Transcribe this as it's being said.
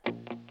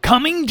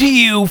Coming to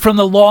you from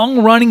the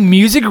long-running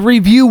music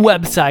review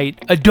website,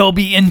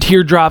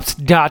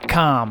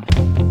 AdobeAndTeardrops.com.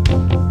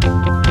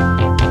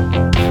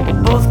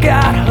 Both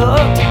got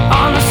hooked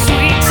on the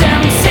sweet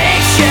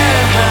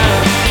temptation.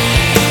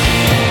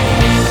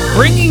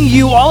 Bringing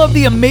you all of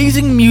the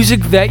amazing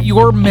music that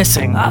you're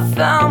missing. I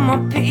found my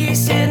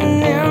peace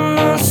hidden in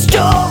the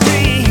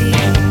story.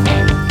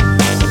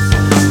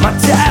 My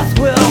death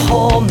will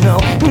hold no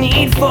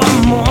need for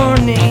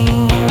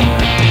mourning.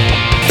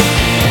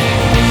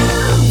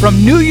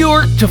 From New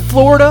York to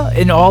Florida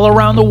and all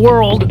around the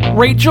world,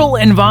 Rachel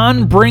and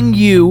Vaughn bring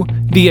you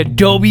the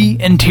Adobe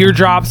and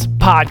Teardrops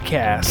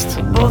podcast.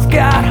 Both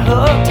got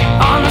hooked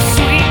on the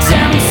sweet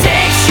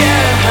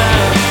temptation.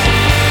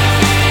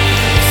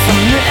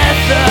 Some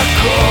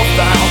mythical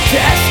final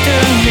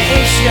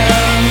destination.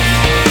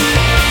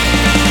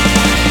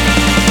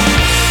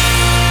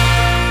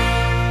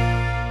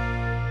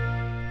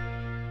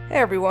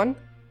 Hey everyone,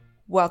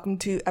 welcome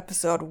to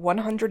episode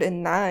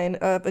 109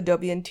 of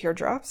Adobe and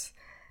Teardrops.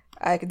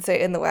 I can say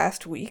in the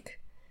last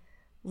week,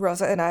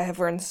 Rosa and I have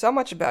learned so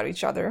much about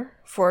each other.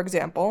 For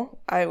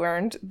example, I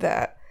learned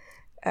that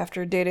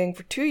after dating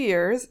for 2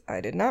 years, I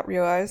did not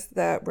realize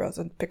that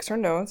Rosa picks her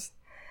nose.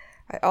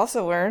 I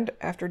also learned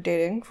after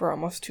dating for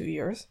almost 2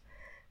 years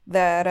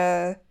that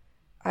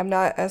I'm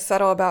not as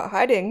subtle about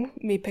hiding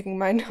me picking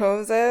my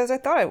nose as I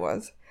thought I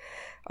was.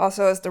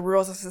 Also, as the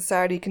rules of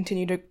society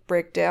continue to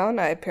break down,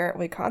 I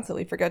apparently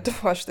constantly forget to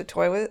flush the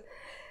toilet.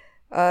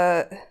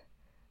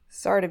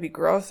 Sorry to be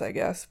gross, I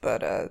guess,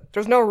 but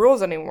there's no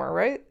rules anymore,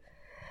 right?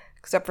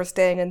 Except for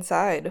staying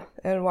inside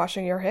and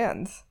washing your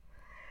hands.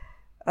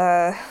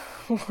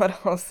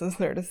 What else is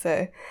there to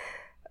say?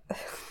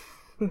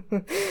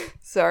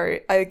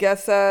 Sorry, I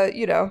guess, if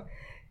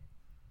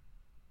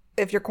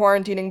you're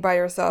quarantining by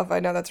yourself, I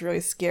know that's really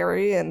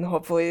scary, and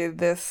hopefully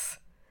this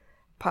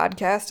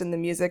podcast and the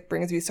music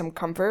brings you some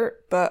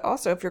comfort, but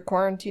also if you're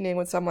quarantining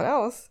with someone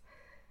else,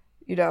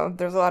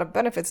 there's a lot of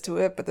benefits to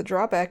it, but the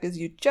drawback is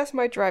you just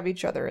might drive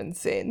each other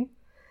insane.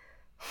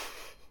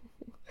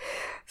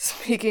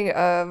 Speaking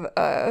of,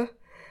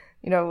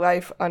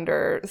 life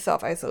under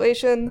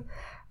self-isolation,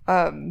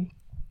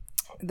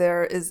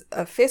 there is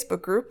a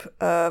Facebook group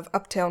of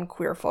uptown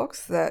queer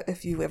folks that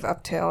if you live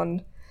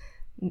uptown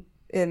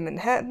in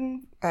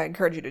Manhattan, I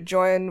encourage you to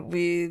join.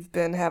 We've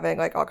been having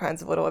all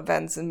kinds of little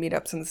events and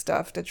meetups and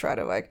stuff to try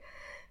to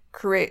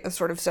create a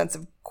sort of sense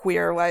of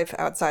queer life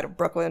outside of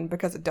Brooklyn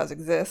because it does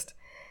exist.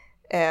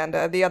 And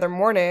the other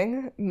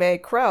morning, May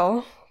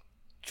Krell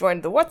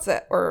joined the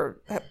WhatsApp,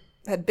 or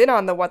had been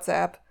on the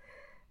WhatsApp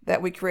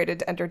that we created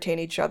to entertain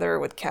each other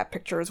with cat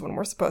pictures when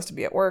we're supposed to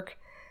be at work,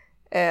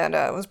 and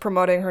was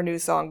promoting her new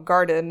song,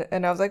 Garden.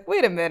 And I was like,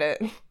 wait a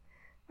minute,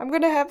 I'm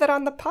going to have that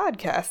on the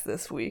podcast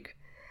this week.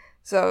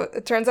 So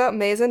it turns out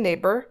May's a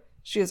neighbor.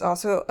 She is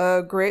also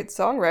a great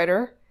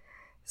songwriter.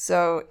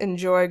 So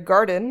enjoy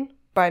Garden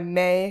by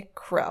May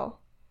Krell.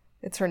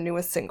 It's her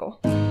newest single.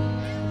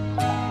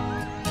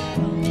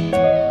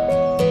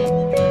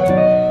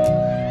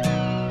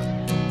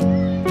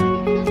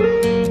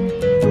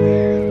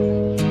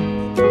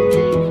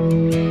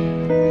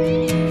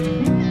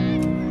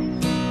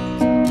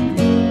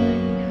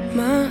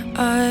 My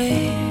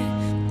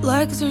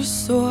legs are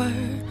sore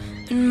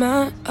and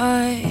my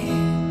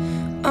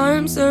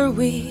arms are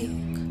weak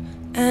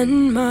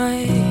and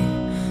my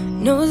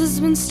nose has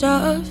been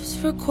stuffed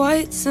for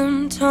quite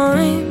some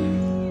time.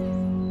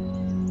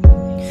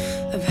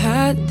 I've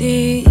had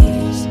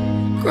these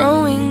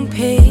growing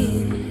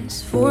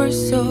pains for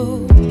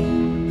so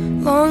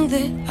long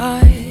that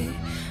I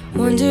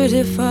wondered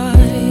if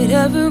I'd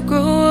ever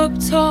grow up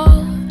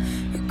tall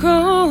or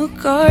grow a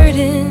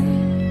garden.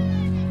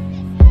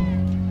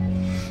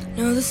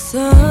 No, the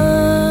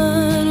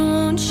sun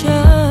won't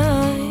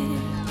shine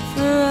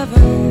forever.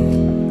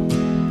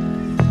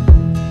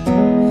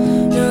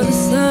 No, the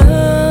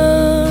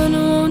sun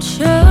won't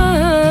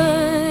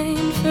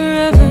shine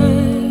forever.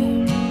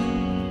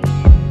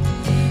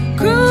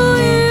 Grow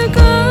your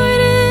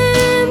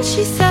garden,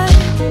 she said.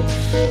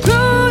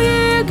 Grow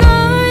your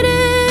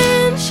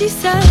garden, she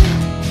said.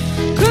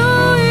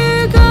 Grow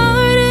your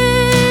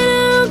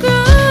garden, oh,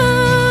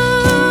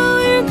 grow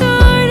your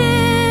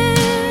garden.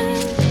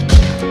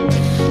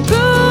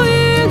 Grow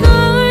your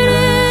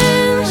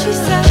garden, she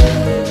said.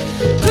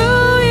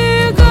 Grow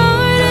your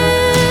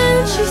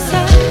garden, she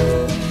said.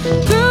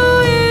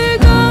 Grow your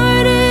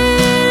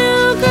garden,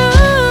 oh,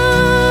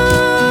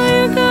 grow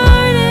your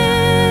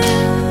garden.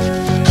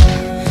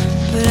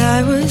 But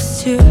I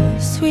was too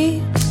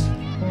sweet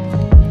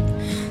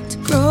to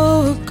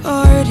grow a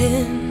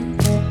garden.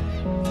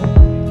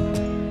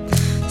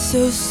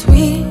 So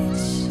sweet,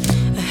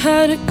 I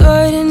had a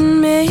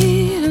garden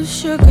made of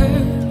sugar.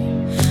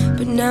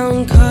 But now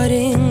I'm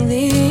cutting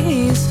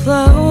these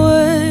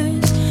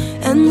flowers,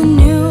 and the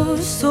new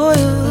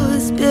soil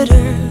is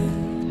bitter.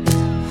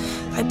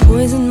 I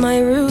poisoned my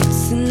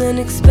roots and then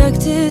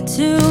expected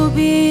to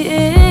be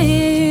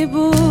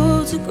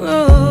able to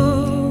grow.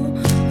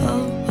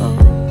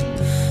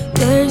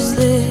 There's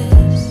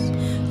this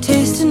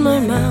taste in my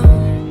mouth,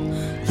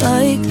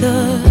 like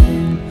the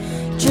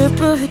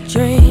of a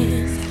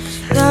dream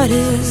that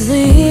is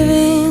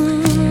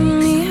leaving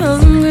me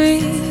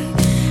hungry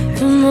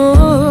for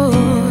more.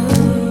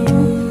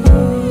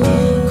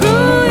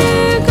 Grow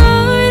your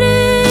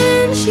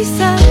garden, she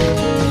said.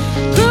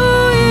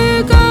 Grow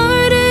your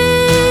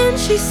garden,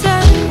 she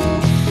said.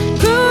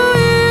 Grow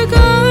your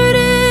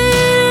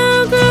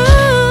garden,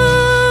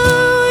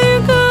 grow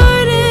your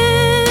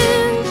garden.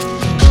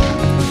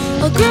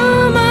 I'll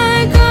grow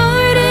my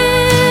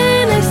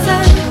garden, I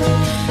said.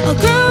 I'll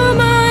grow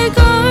my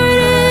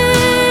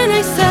garden,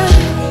 I said.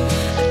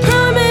 I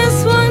promise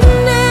one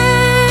day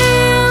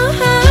I'll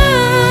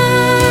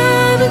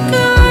have a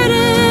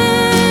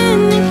garden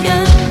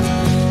again.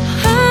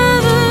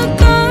 I'll have a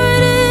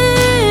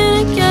garden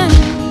again.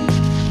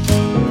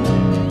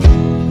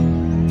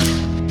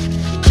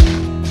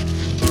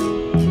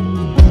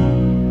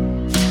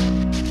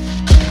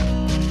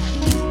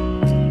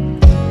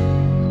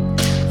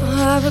 I'll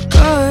have a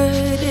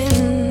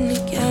garden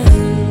again.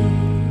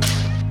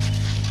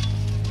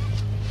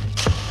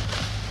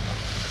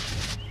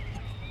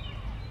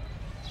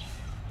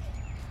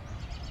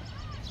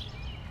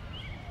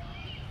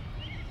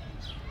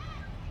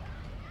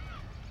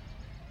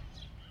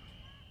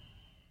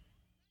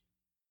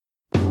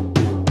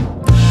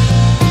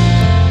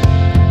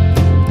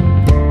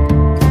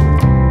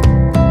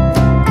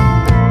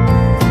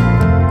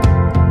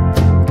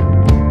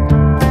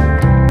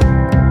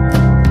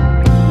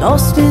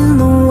 Lost in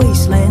the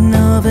wasteland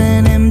of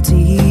an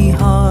empty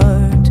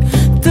heart,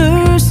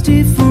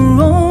 thirsty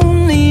for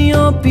only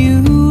your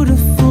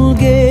beautiful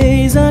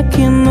gaze. I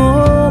can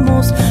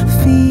almost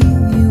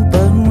feel you,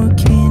 but we're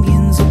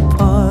canyons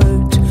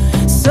apart.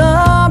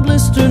 Sun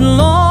blistered,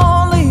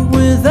 lonely,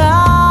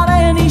 without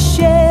any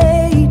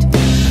shade.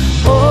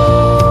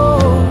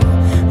 Oh,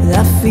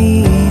 I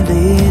feel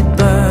it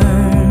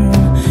burn.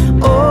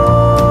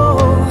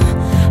 Oh,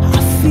 I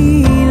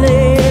feel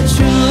it.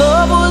 Your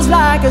love was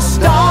like a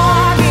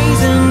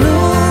stargazing,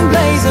 moon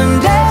blazing,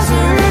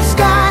 desert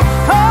sky.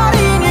 Caught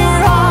in your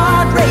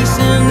heart,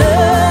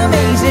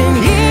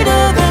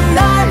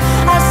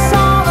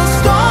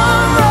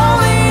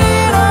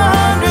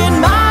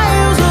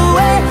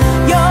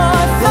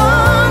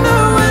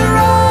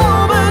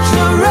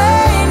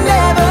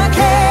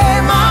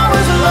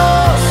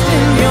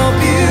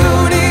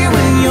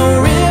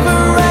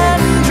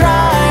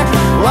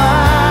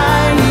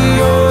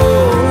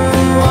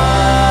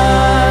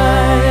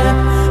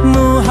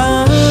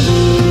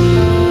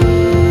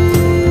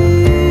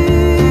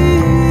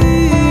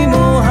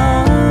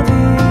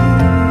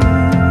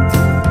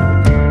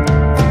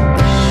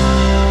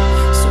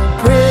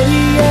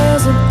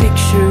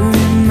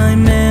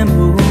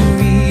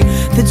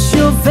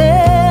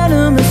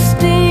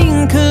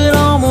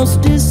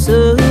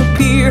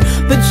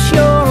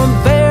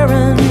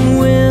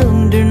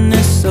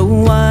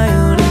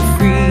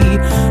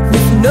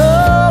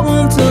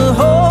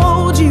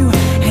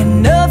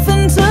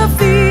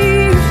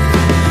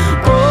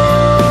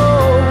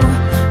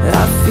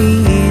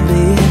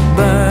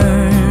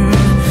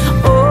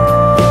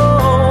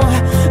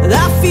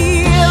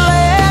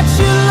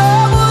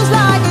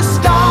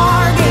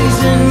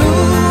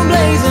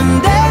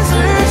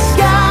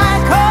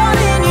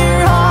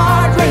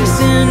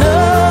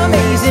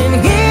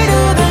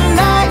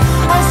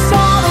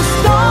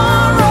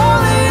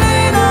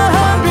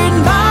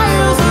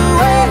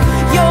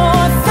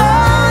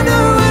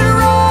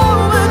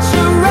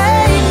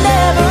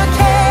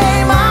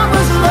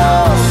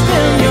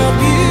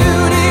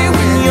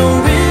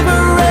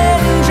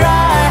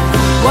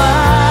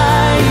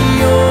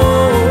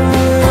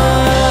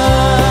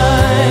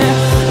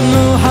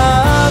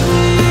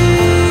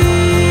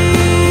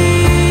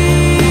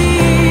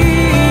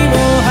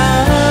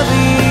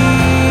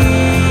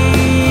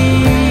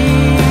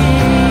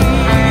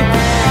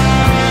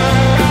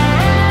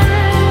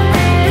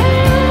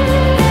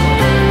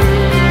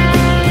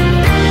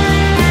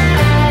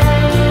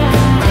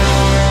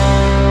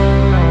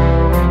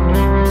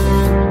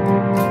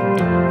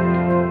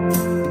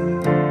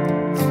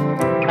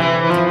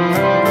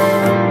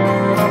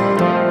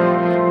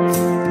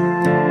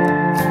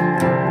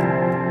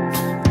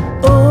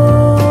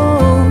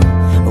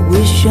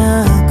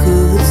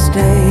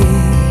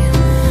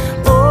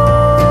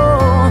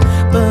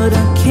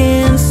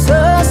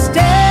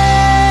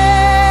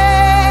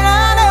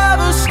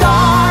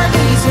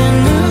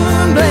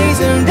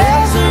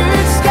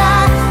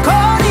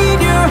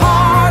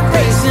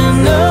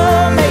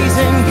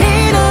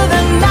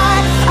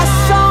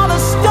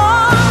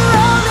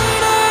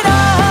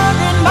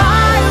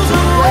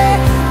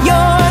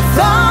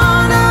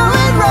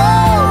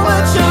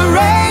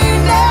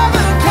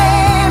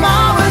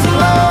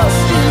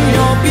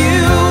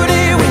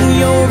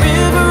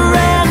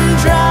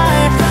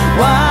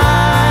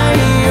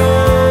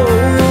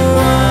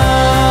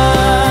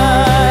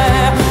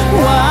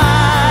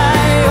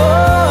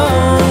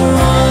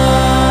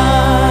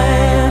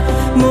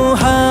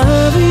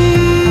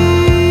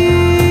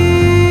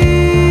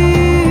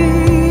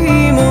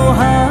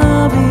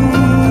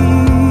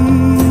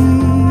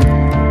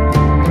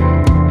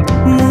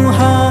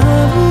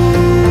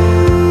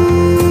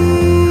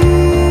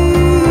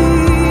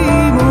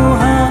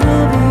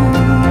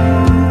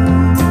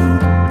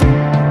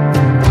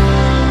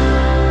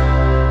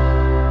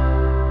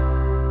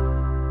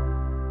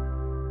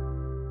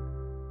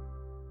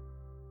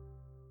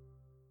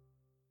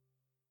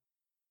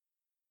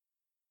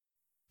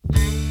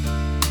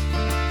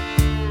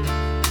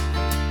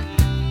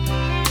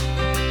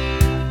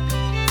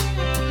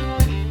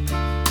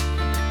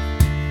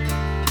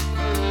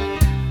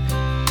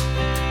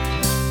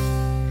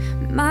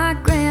 my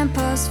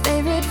grandpa's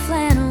favorite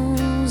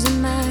flannels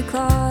in my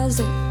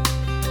closet,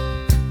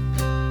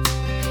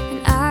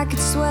 and I could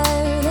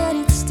swear that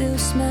it still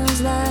smells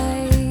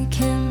like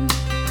him.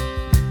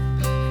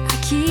 I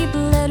keep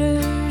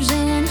letters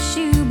in a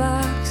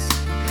shoebox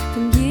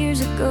from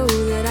years ago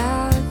that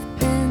I've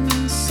been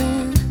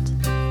sent.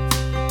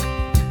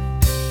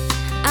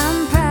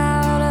 I'm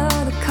proud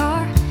of the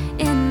car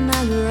in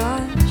my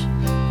garage,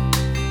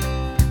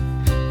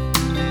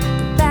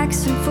 the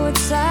backs and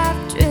forths I've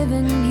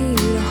driven here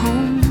to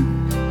home.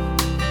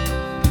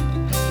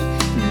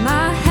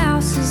 My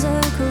house is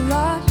a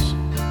collage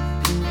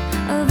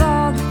of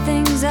all the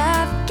things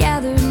I've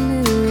gathered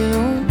new and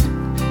old.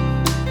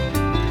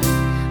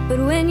 But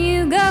when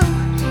you go,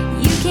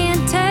 you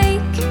can't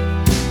take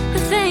the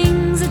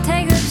things that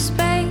take up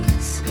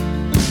space.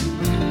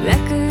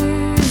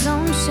 Records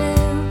on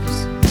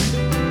shelves,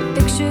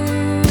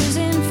 pictures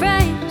in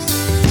frames.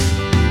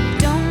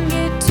 Don't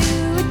get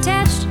too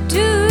attached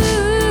to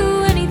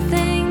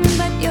anything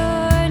but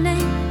your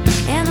name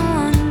and the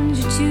ones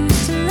you choose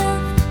to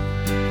love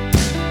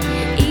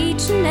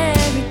each and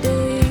every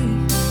day.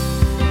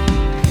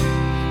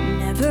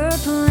 Never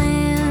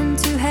plan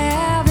to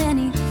have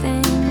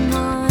anything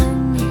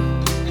on you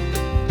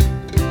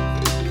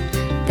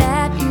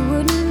that you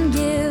wouldn't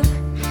give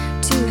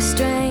to a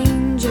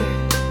stranger.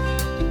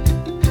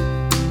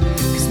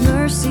 'Cause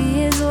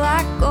mercy is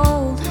like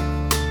gold,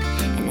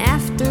 and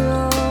after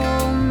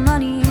all,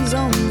 money's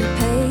only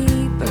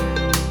paper.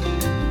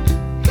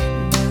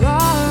 There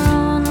are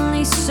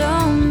only so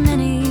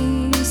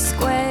many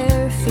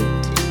square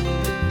feet,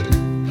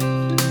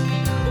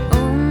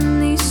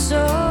 only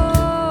so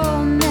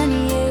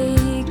many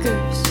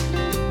acres,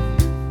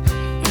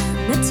 and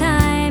the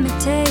time it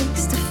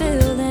takes to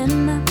fill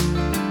them up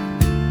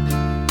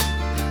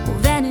will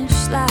vanish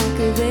like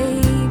a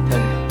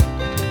vapor.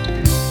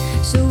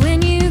 So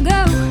when you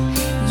go,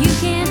 you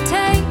can't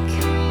take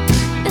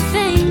the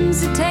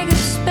things that take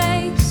up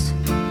space.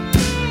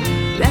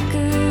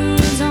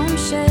 Records on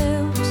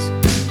shelves,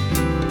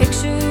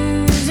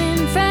 pictures in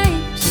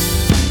frames.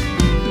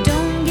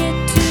 Don't get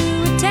too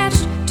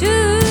attached to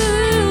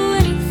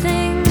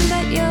anything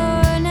but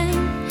your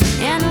name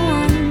and the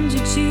ones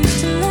you choose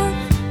to love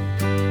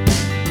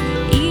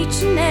each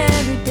and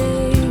every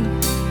day.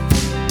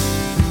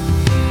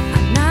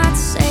 I'm not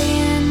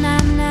saying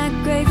I'm not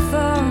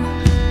grateful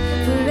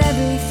for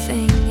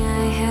everything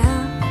I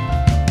have,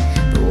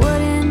 but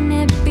wouldn't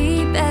it be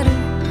better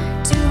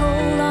to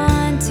hold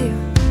on to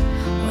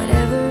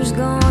whatever's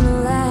gonna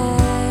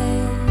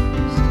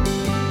last?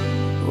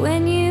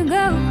 When you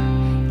go,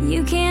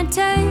 you can't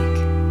take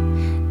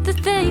the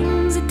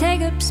things that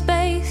take up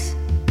space.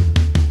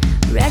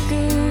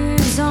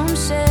 Records on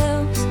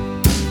shelves,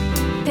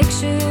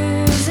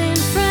 pictures in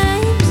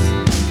frames.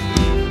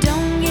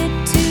 Don't get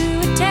too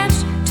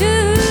attached to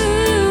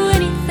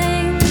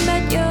anything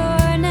but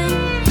your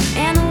name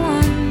and the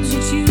ones you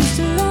choose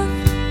to love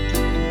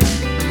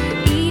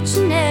each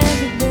and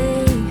every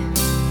day,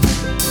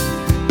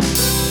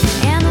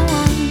 and the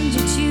ones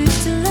you choose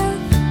to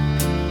love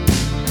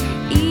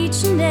each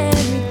and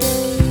every day.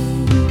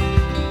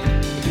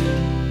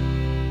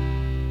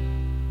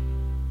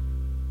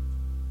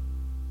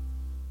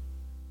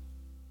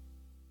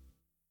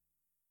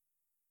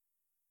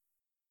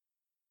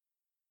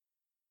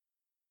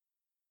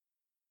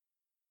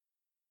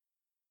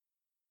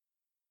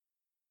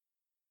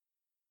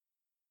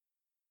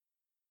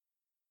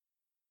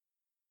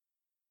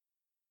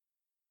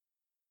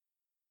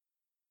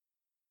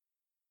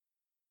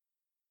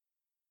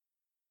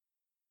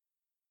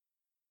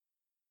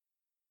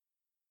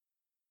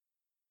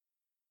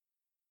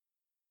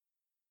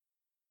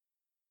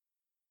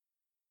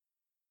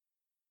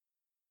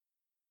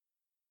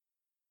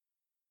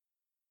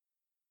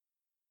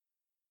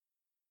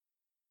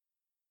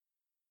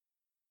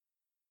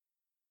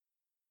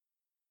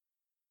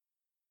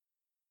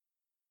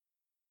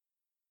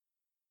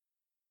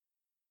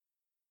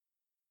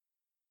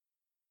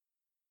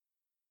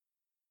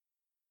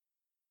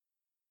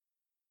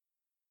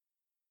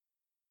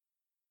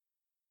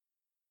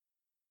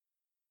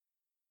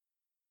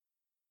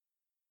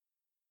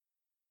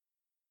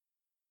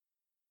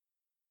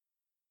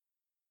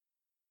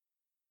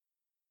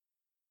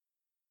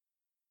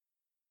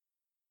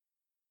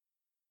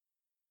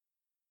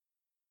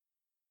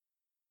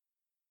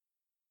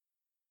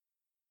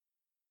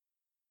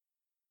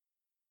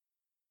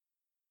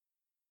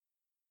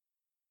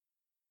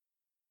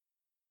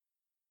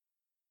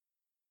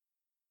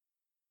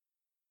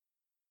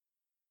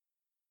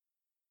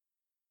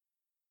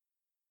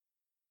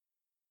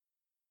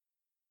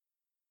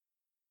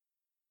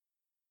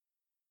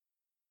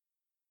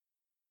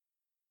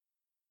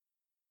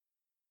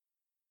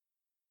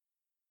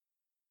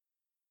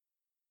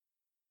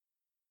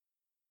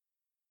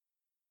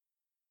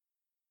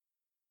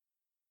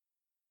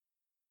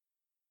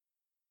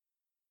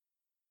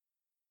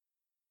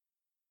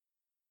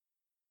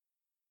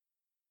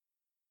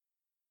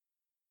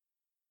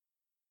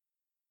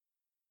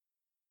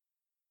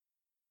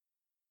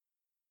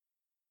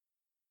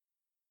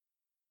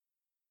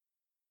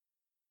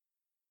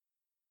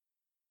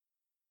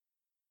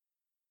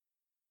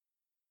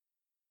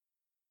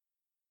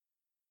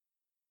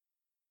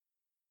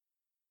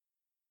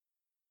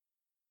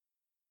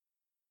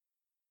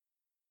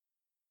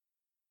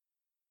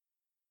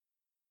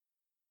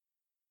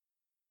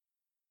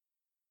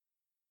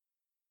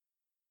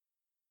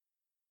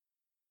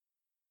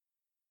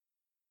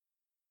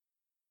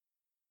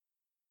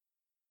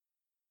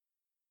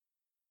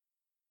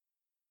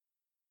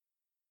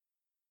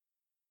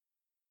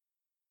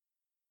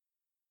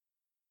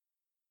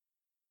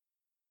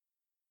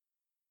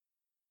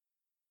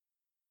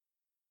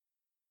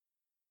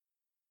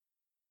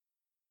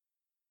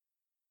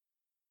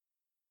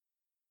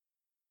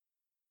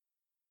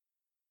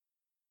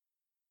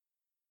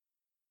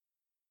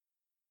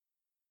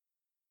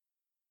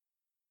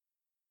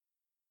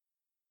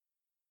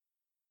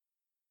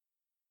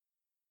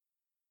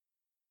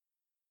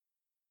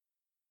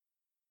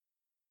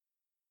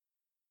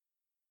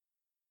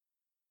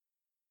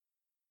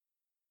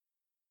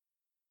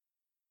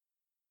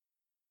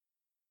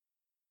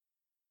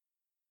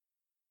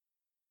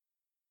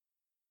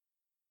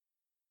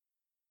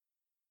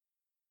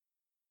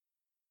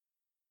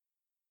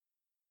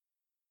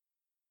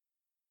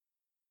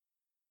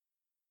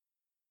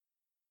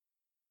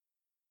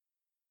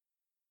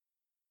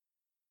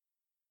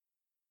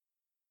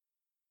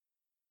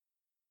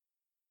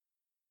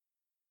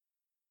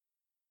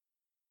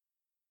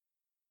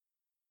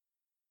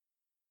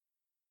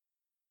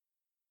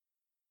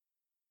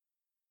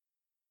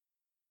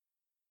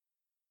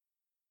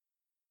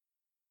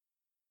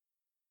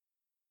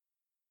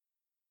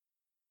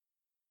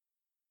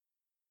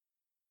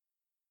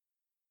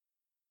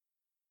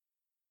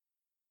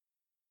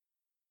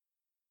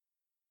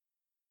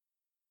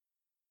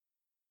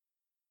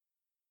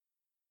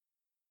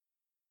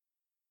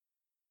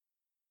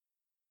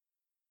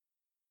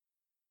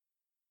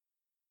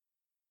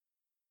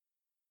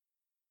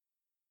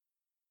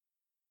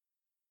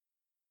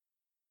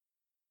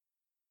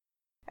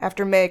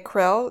 After May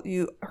Krell,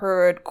 you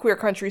heard queer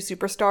country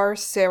superstar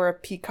Sarah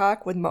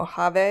Peacock with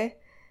Mojave.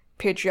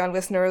 Patreon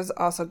listeners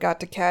also got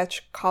to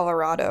catch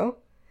Colorado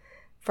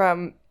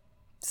from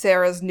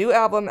Sarah's new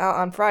album out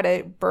on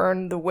Friday,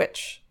 Burn the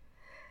Witch.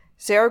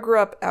 Sarah grew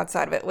up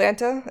outside of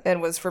Atlanta and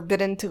was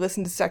forbidden to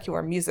listen to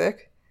secular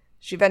music.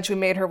 She eventually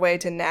made her way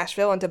to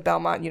Nashville and to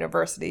Belmont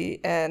University,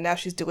 and now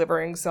she's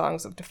delivering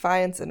songs of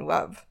defiance and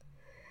love.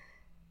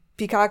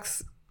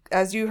 Peacock's,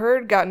 as you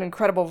heard, got an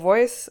incredible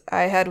voice.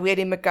 I had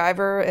Lady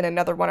MacGyver in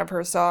another one of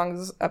her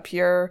songs up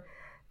here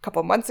a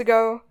couple months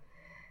ago.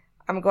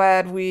 I'm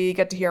glad we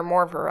get to hear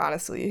more of her,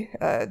 honestly.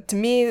 To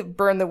me,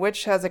 Burn the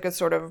Witch has like a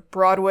sort of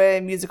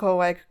Broadway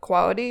musical-like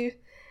quality.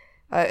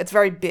 It's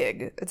very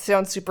big. It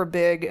sounds super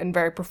big and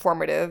very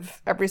performative.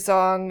 Every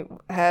song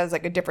has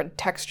like a different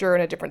texture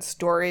and a different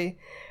story.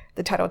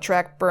 The title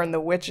track, Burn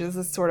the Witch, is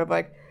this sort of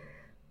like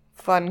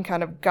fun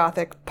kind of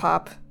gothic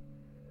pop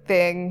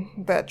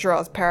thing that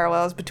draws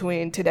parallels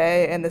between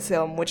today and the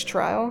Salem witch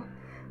trial.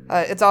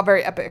 It's all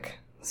very epic.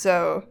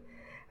 So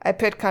I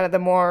picked kind of the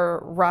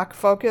more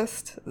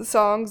rock-focused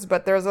songs,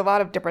 but there's a lot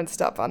of different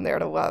stuff on there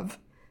to love.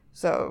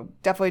 So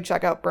definitely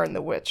check out Burn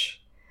the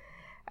Witch.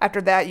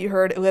 After that, you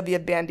heard Olivia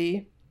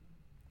Bandy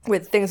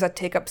with Things That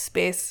Take Up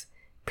Space.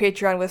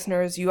 Patreon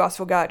listeners, you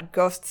also got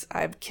Ghosts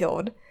I've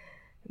Killed.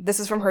 This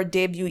is from her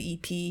debut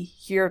EP,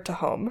 Here to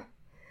Home.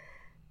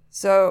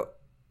 So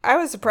I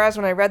was surprised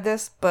when I read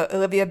this, but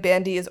Olivia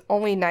Bandy is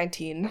only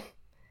 19.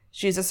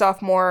 She's a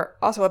sophomore,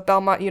 also at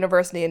Belmont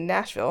University in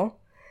Nashville.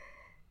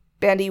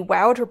 Bandy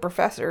wowed her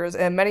professors,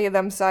 and many of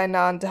them signed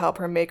on to help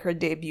her make her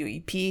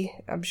debut EP.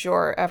 I'm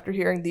sure after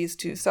hearing these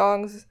two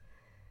songs,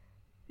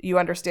 you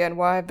understand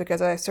why,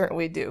 because I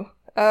certainly do.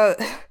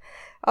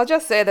 I'll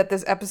just say that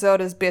this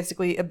episode is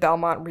basically a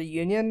Belmont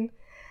reunion.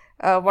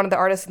 One of the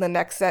artists in the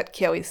next set,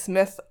 Kaylee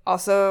Smith,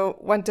 also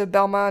went to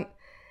Belmont.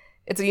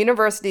 It's a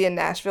university in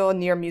Nashville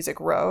near Music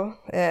Row,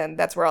 and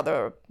that's where all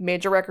the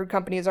major record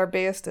companies are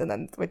based, and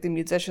then like the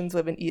musicians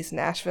live in East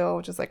Nashville,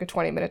 which is like a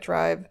 20-minute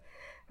drive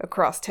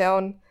across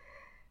town.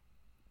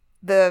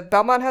 The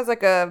Belmont has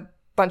like a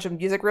bunch of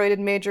music-related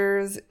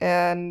majors,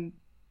 and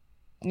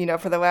you know,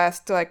 for the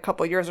last like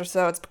couple years or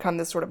so, it's become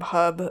this sort of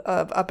hub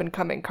of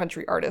up-and-coming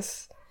country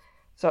artists.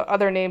 So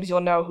other names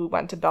you'll know who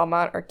went to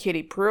Belmont are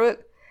Katie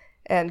Pruitt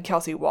and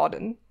Kelsey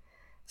Walden.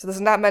 So this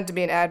is not meant to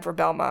be an ad for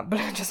Belmont, but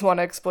I just want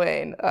to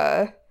explain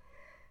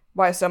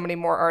why so many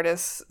more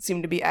artists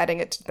seem to be adding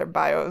it to their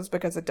bios,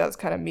 because it does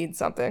kind of mean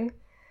something.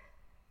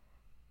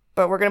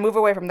 But we're going to move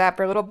away from that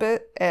for a little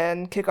bit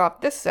and kick off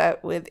this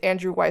set with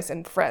Andrew Weiss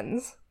and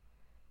Friends.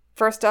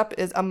 First up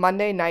is A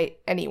Monday Night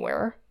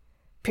Anywhere.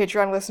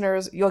 Patreon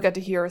listeners, you'll get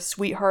to hear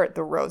Sweetheart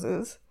the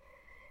Roses.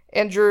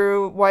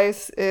 Andrew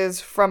Weiss is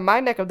from my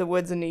neck of the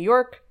woods in New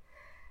York,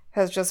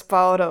 has just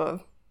followed a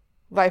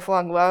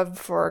lifelong love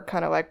for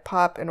kind of like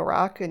pop and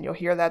rock, and you'll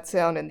hear that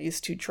sound in these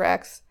two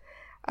tracks.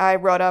 I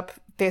wrote up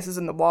Faces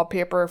in the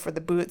Wallpaper for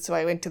the boot, so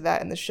I linked to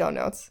that in the show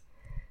notes.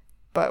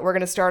 But we're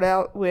going to start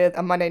out with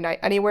A Monday Night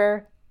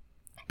Anywhere.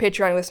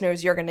 Patreon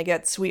listeners, you're going to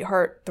get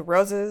Sweetheart the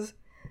Roses.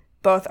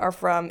 Both are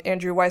from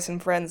Andrew Weiss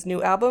and Friends'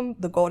 new album,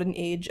 The Golden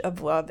Age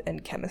of Love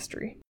and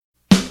Chemistry.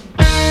 What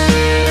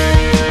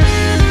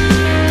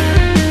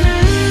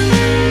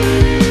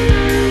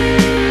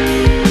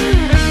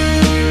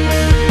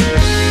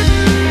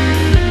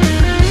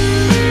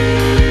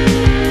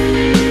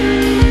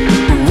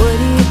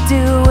do you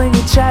do when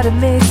you try to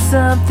make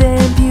something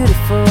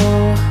beautiful?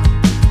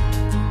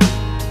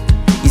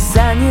 You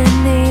sign your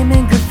name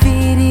in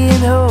graffiti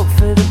and hope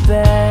for the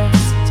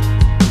best.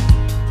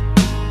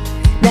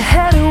 Now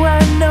how do I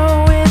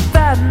know if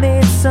I've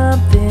made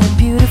something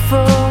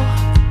beautiful?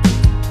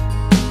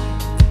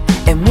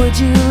 And would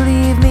you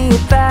leave me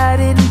if I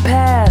didn't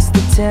pass the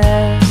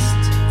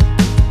test?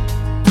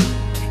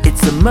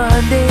 It's a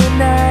Monday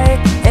night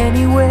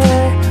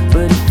anywhere,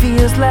 but it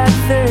feels like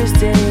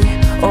Thursday.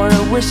 Or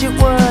I wish it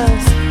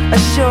was a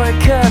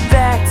shortcut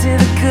back to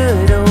the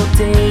good old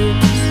days.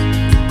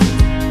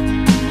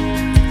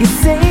 You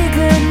say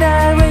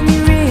goodnight when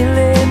you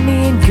really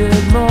mean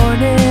good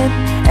morning,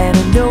 and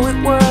I know it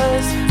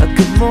was a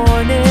good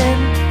morning.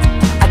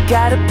 I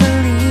gotta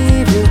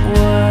believe it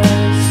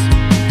was.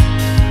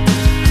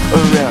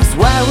 Or else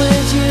why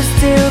would you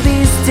still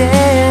be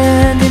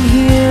standing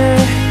here?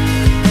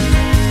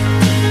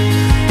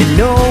 And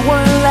no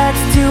one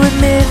likes to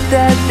admit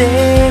that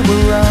they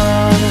were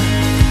wrong.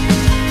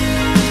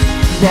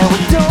 Now I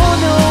don't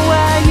know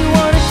why you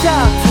wanna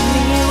talk to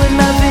me when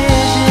my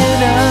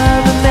vision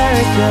of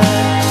America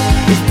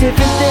is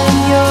different than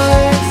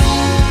yours.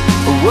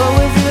 What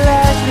was it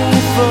like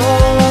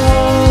before?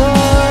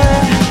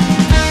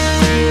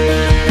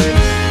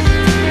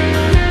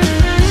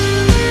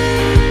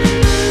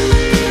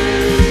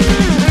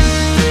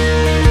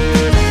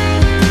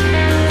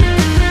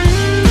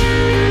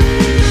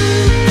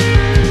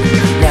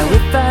 Now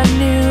if I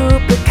knew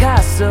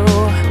Picasso,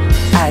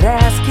 I'd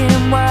ask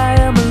him why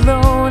I'm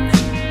alone.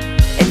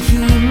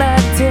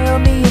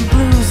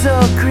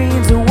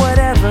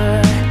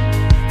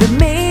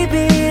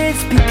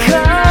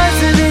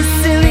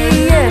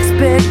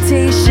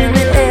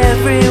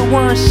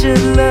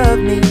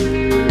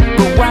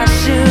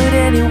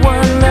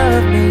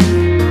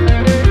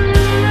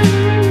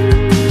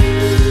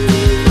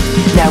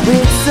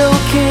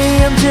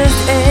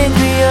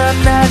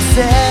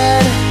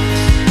 sad.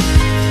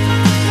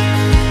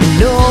 And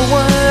no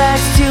one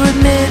likes to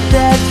admit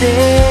that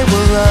they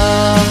were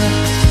wrong.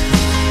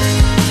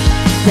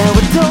 Now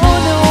I don't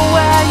know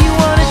why you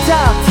wanna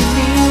talk to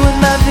me when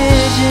my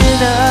vision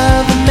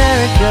of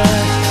America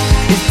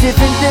is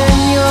different than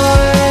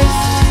yours.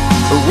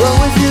 But what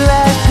was it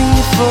like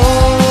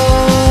before?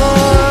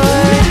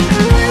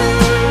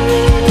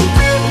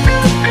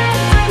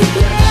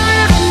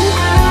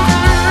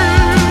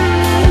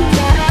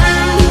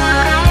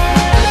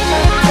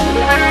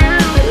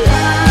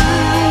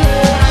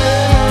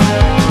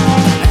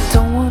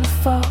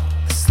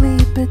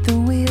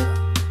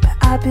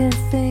 I've been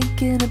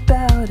thinking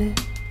about it,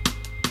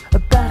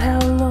 about how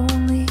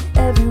lonely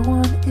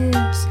everyone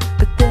is,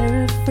 but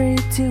they're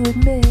afraid to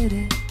admit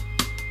it.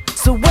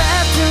 So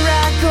after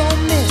I go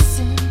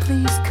missing,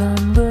 please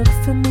come look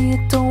for me. I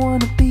don't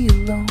wanna be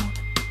alone.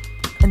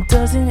 And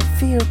doesn't it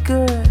feel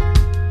good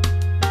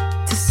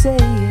to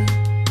say it?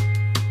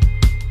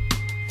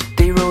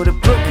 They wrote a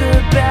book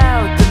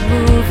about the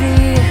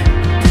movie.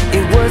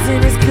 It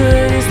wasn't as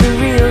good as the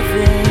real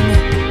thing.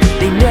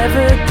 They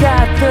never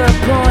got the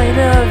point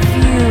of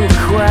view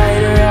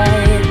quite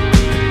right.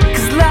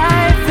 'Cause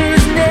life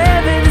is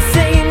never the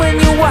same when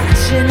you're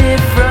watching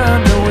it from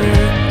the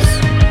wings.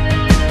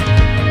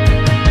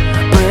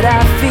 But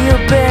I feel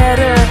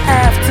better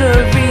after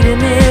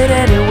reading it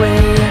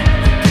anyway.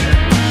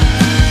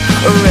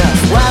 Or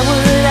else why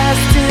would I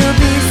still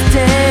be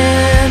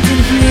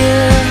standing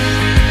here?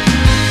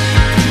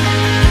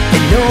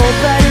 And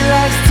nobody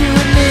likes to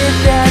admit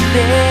that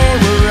they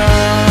were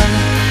wrong.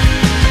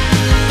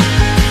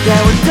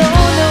 Now I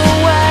don't know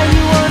why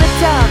you wanna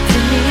talk to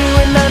me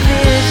when my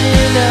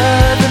vision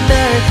of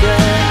America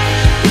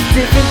is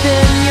different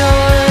than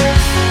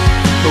yours.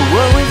 But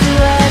what was it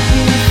like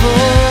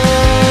before?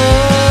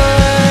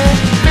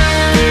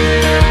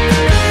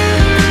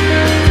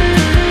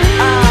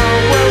 Oh,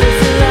 what was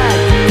it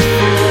like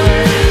before?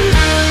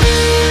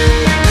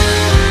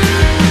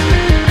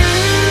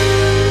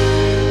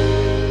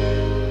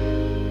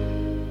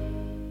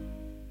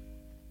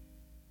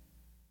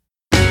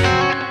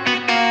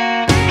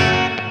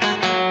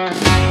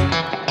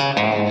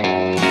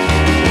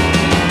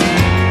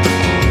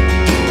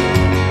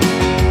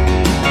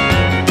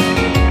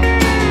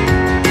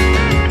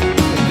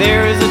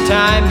 There was a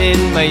time in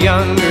my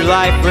younger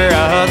life where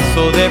I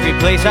hustled every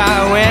place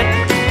I went.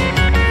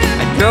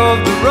 I drove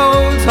the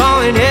roads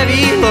hauling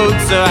heavy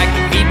loads so I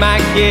could feed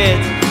my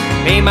kids,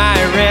 pay my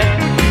rent.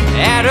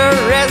 At a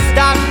rest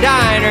stop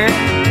diner,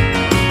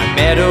 I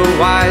met a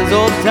wise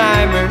old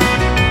timer.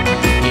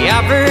 He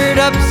offered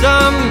up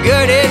some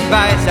good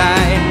advice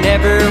I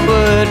never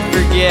would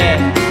forget.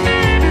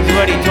 This is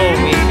what he told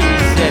me.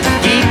 He said,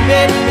 keep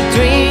it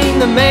between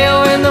the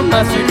mayo and the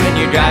mustard when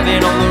you're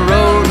driving on the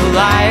road of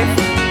life.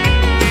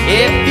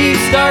 If you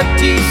start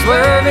to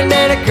swerving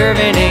and a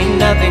curving, ain't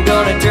nothing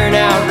gonna turn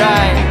out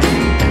right.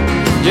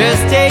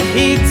 Just take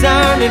heed,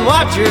 son, and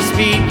watch your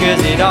speed,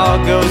 'cause it all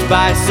goes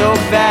by so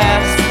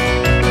fast.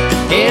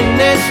 In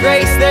this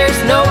race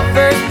there's no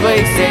first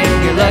place, and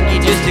you're lucky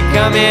just to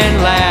come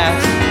in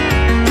last.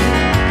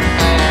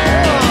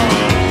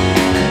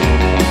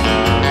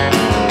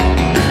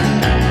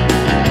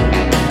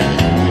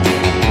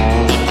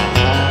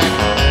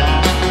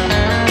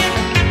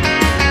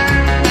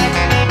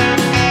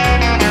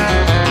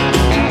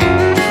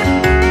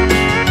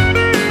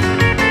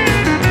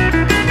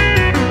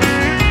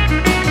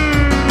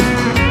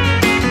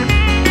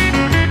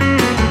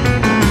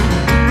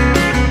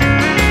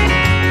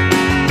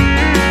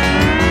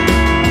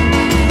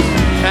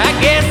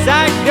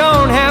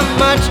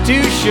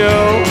 To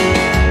show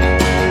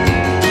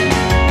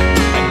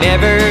I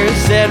never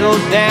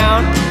settled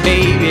down,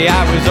 baby,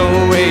 I was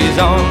always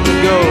on the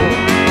go.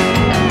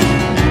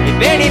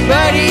 If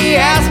anybody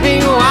asks me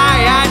why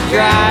I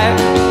drive,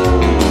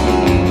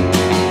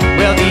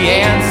 well, the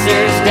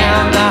answer's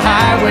down the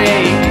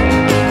highway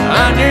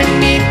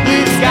underneath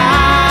blue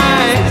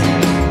skies.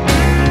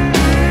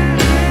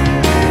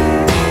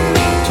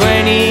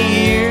 20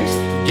 years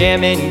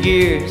jamming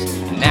gears,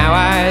 now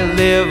I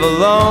live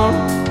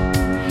alone.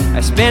 I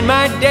spend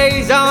my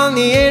days on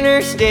the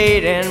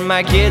interstate, and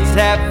my kids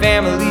have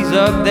families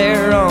of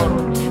their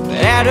own. But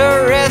at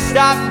a rest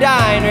stop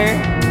diner,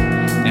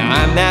 now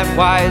I'm that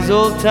wise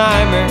old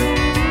timer,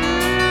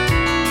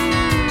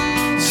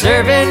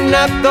 serving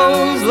up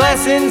those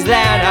lessons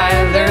that I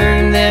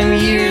learned them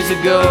years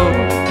ago.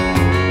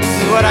 This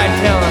is what I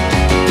tell them: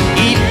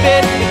 keep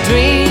it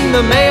between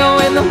the mayo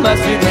and the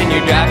mustard when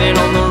you're driving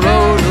on the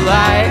road of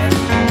life.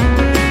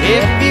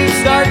 If you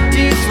start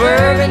to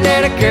swerving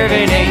and a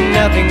curving, ain't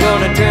nothing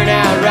gonna turn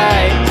out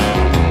right.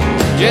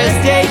 Just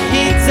take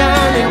heed,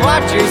 son, and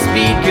watch your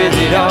speed, 'cause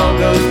it all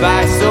goes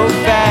by so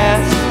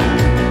fast.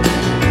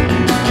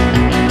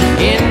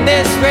 In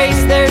this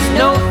race there's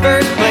no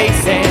first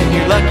place, and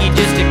you're lucky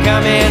just to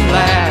come in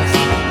last.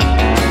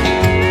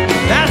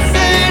 I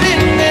said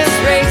in this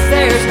race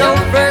there's no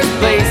first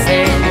place,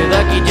 and you're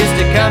lucky just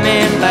to come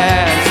in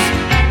last.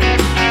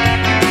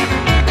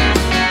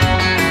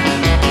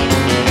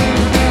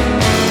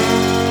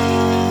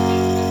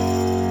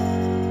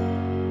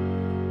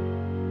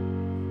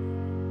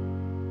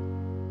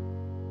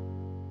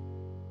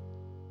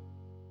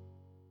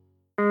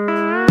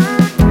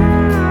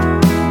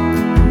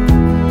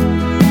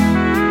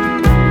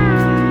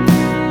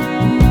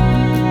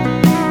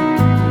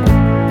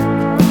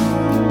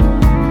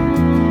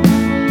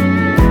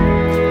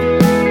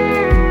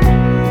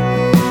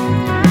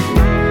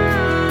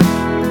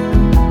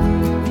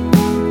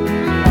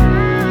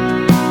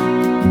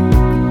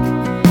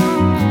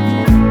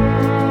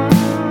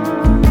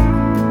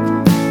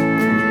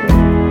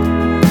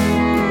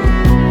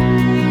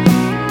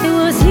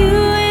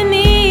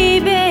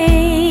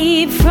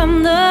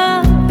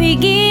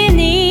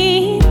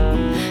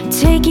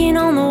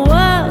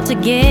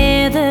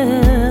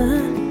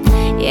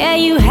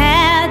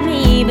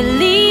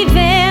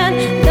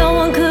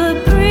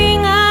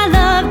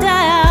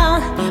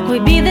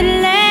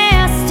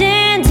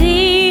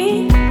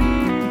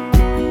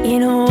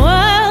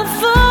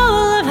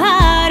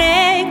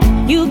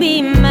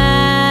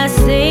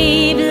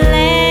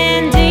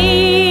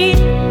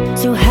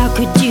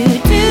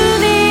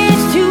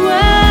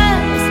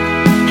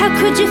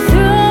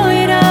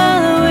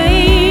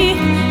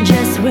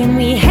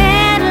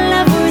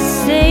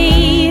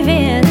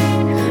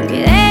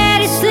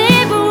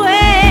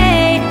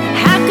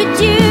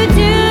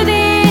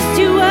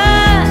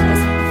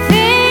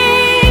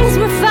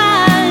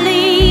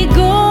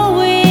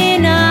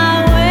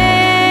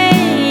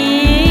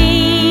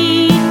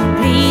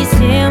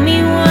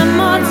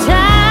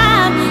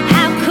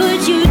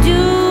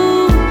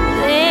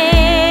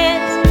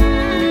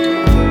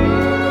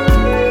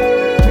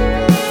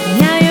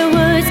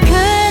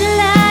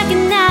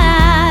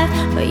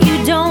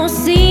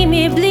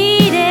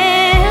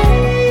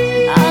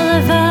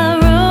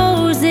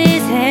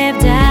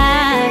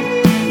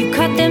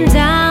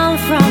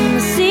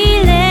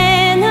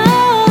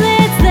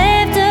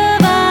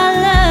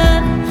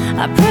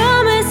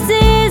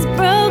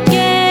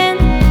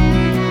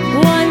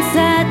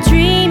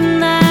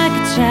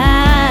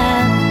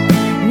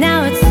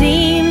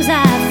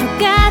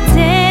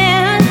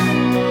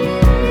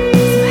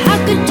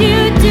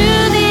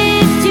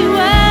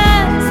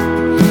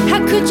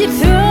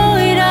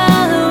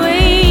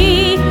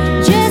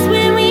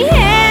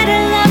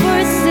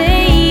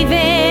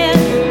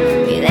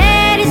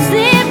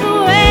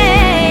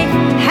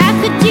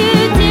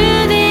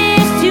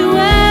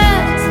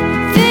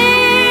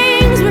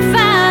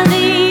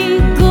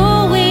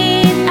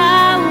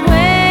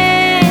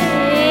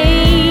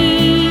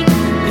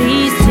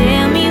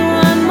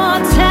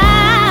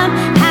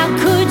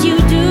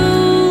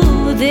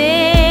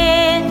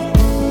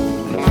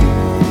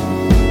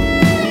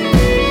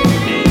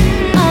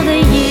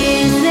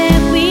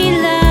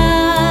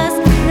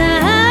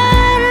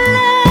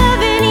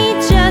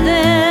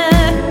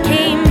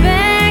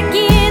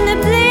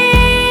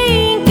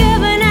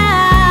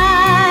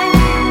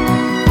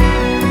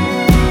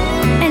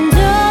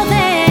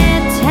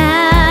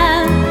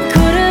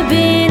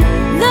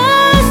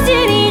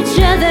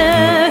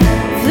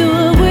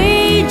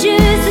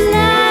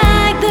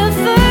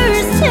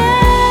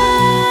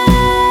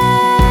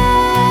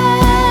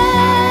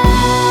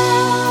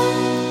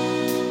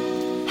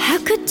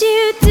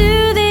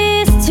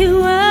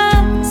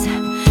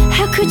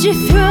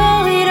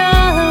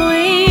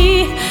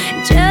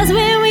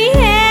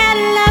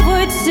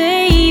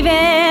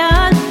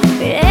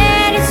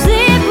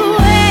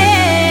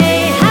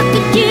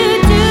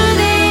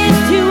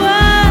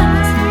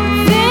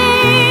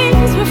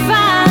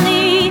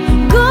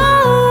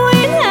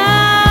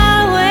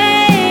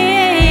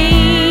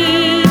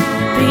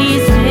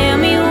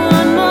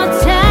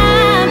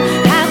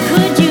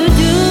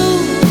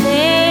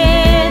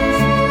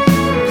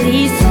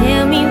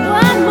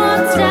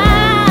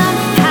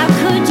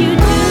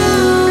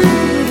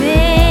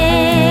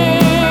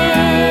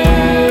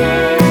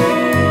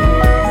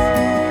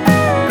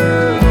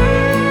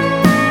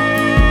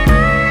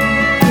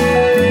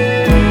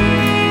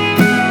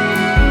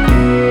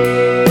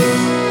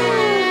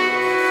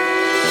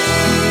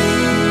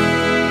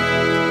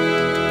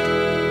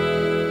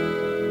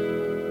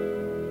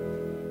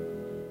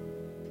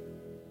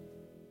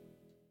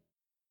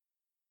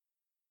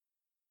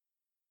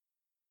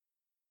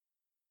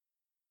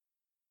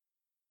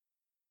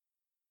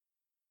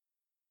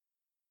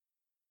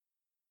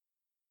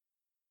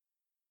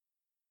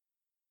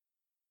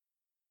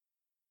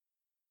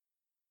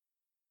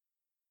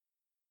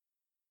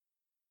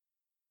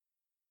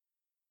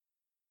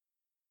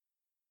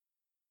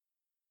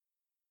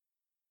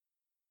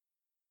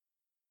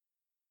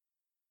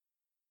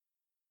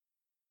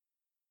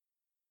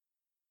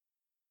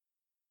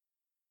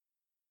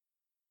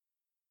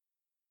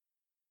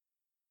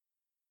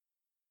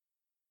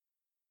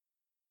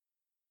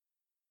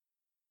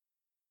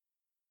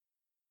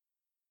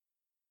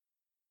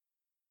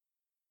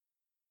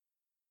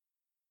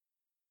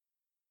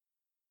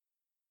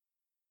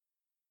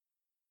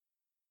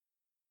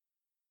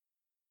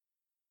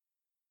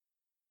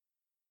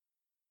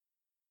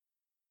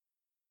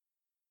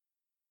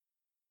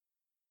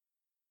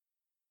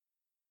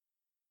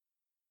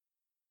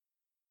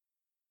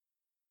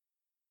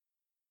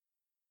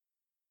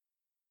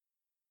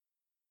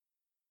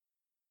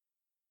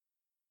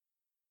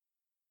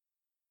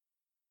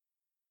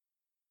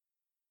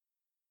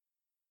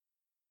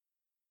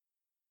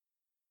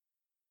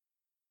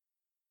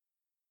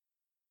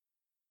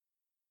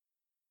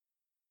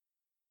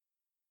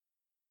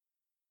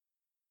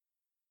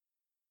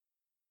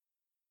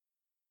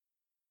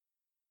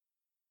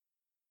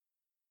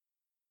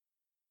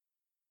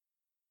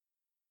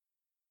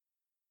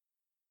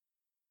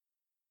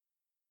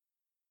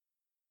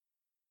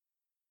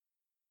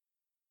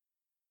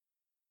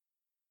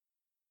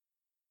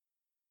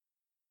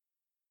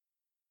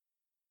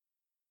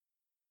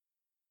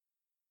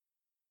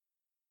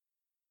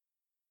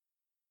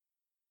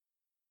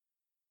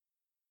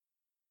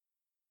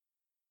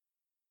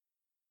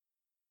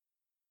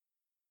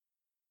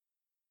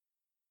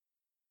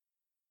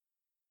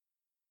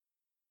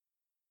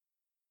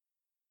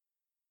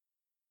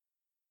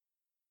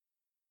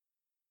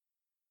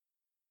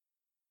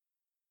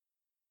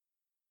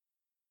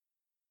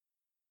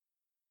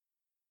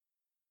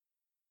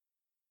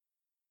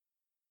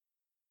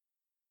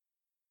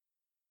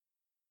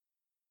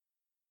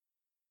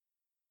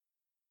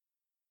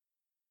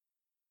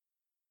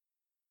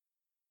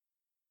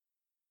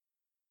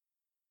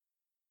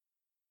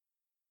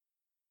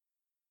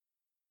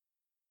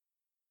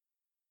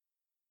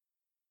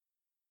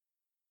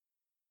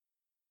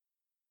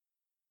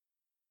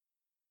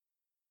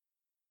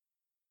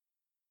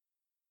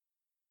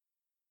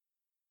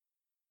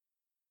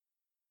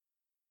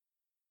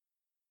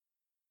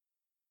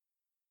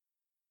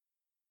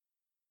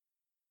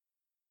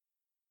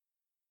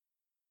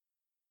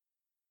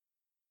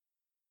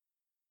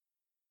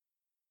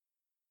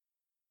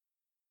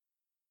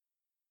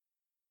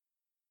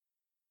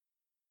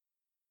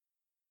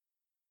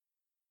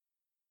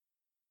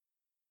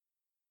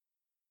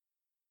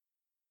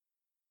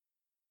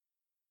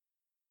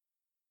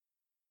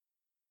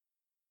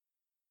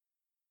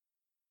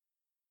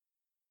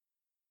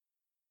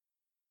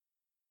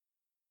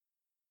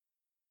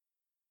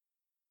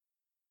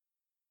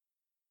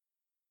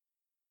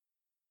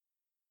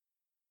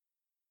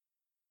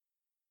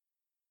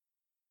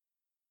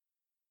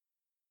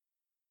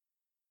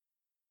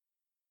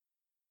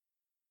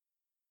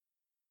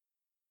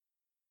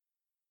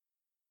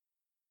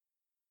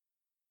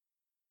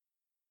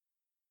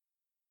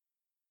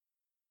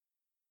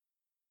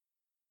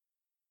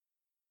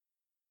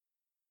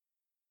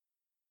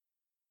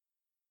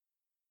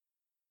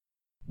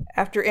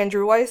 After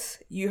Andrew Weiss,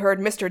 you heard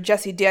Mr.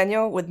 Jesse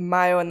Daniel with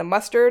Mayo and the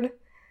Mustard.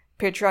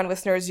 Patreon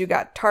listeners, you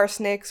got Tar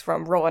Snakes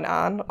from Rollin'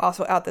 On,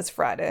 also out this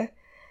Friday.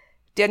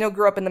 Daniel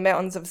grew up in the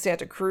mountains of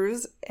Santa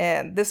Cruz,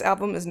 and this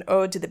album is an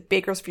ode to the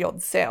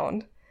Bakersfield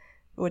sound,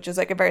 which is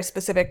like a very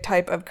specific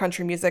type of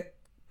country music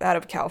out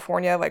of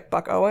California, like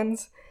Buck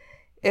Owens.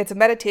 It's a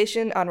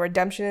meditation on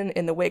redemption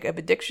in the wake of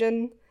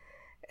addiction,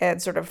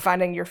 and sort of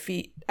finding your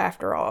feet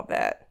after all of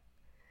that.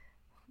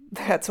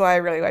 That's why I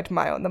really liked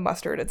Mayo and the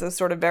Mustard. It's a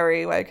sort of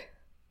very, like,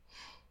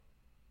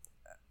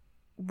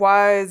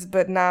 wise,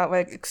 but not,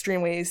 like,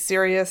 extremely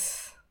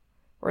serious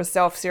or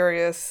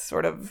self-serious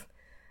sort of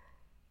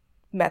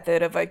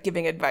method of, like,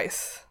 giving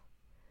advice.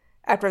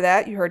 After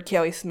that, you heard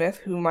Kaylee Smith,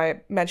 whom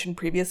I mentioned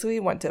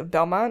previously, went to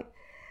Belmont.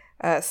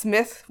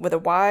 Smith, with a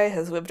Y,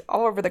 has lived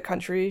all over the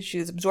country.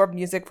 She's absorbed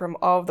music from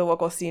all of the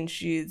local scenes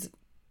she's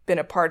been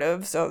a part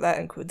of, so that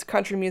includes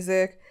country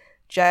music,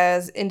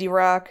 jazz, indie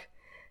rock.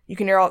 You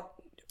can hear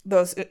all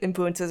those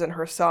influences in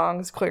her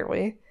songs,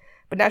 clearly.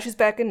 But now she's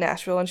back in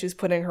Nashville, and she's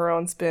putting her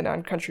own spin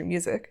on country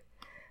music.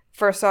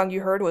 First song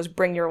you heard was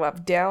Bring Your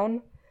Love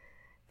Down.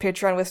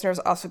 Patreon listeners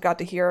also got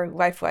to hear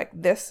Life Like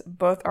This.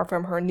 Both are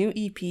from her new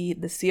EP,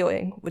 The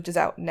Ceiling, which is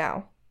out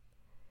now.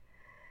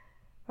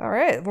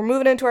 Alright, we're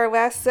moving into our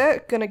last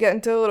set. Gonna get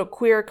into a little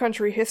queer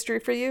country history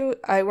for you.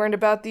 I learned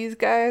about these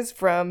guys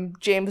from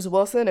James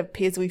Wilson of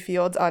Paisley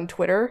Fields on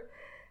Twitter.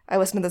 I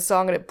listened to the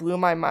song and it blew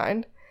my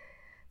mind.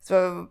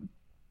 So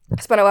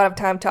I spent a lot of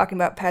time talking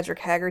about Patrick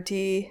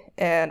Haggerty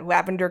and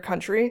Lavender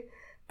Country,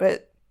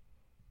 but,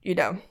 you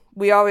know,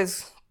 I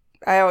always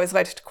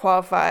liked to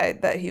qualify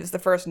that he was the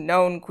first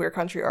known queer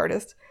country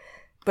artist.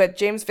 But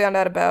James found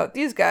out about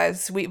these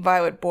guys, Sweet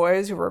Violet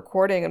Boys, who were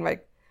recording in,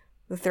 like,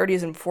 the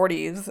 30s and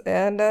 40s,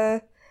 and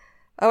I'll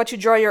let you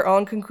draw your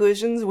own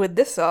conclusions with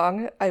this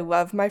song, I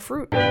Love My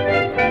Fruit. I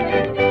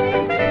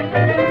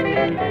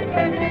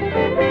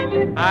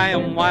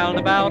am wild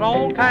about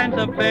all kinds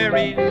of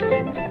berries,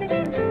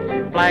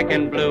 black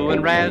and blue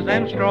and raz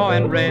and straw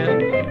and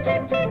red.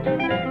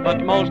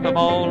 But most of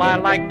all I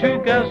like to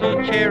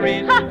guzzle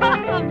cherries.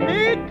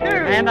 Me too.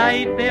 And I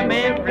eat them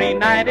every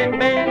night in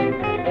bed.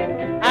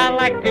 I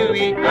like to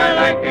eat, I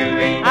like to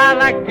eat, I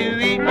like to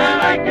eat, I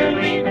like to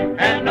eat,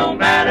 and no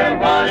matter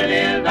what it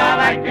is, I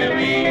like to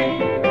eat.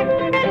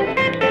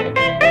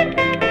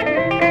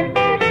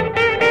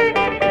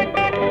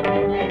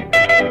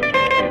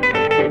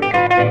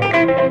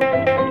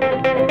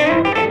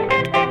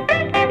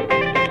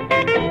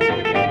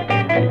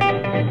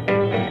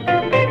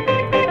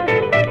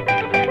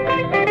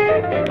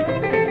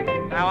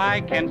 Now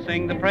I can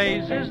sing the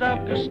praises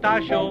of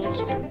pistachios,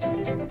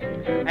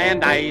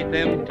 and I eat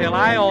them till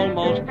I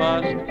almost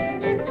bust.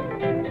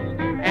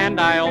 And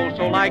I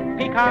also like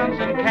pecans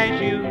and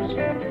cashews.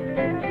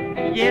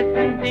 Yes,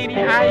 indeedy,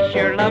 I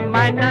sure love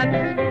my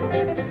nuts.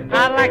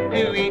 I like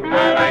to eat,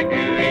 I like to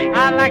eat,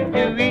 I like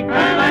to eat,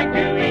 I like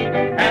to eat,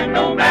 and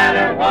no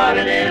matter what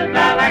it is,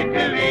 I like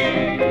to eat.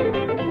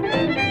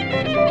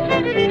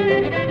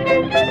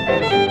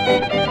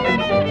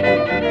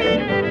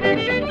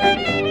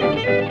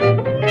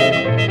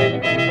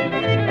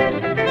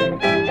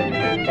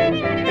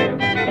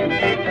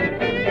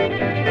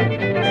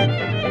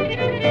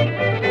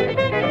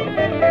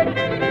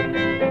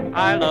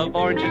 I love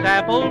oranges,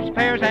 apples,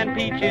 pears, and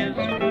peaches.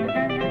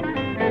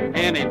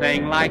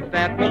 Anything like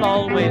that will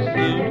always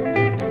suit.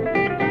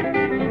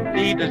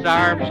 The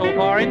desire so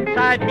far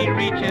inside me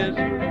reaches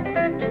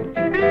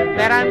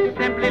that I'm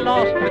simply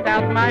lost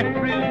without my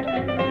fruit.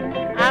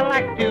 I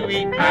like to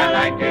eat, I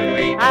like to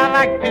eat, I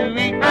like to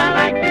eat, I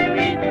like to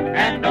eat,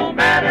 and no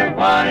matter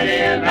what it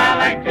is, I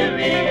like to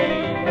eat.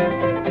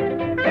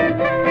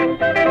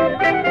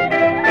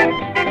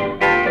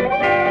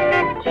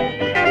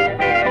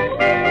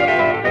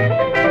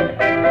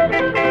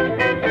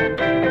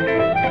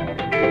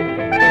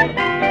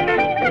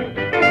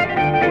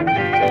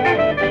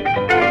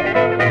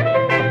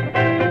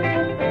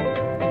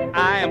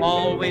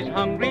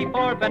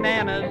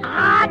 Bananas,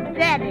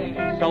 Daddy,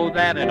 so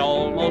that it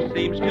almost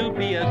seems to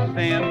be a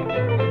sin.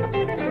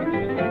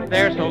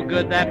 They're so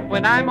good that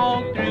when I'm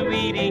all through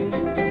eating,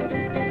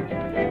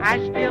 I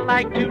still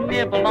like to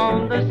nibble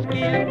on the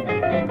skin.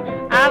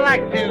 I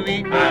like to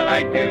eat, I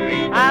like to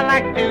eat, I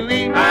like to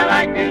eat, I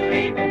like to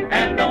eat,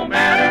 and no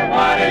matter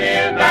what it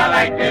is, I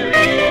like to eat.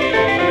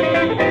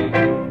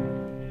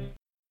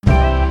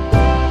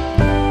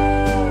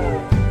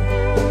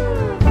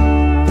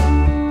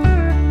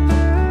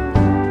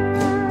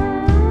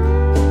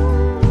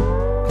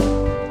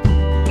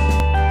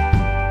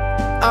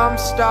 I'm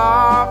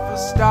star for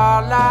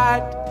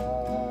starlight,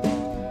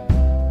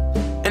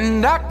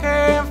 and I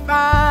can't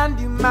find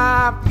you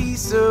my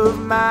peace of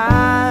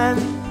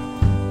mind,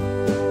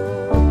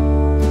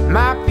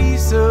 my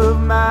peace of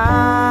mind.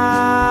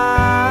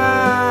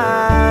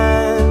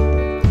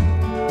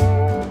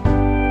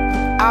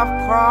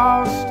 I've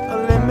crossed a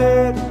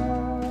limit,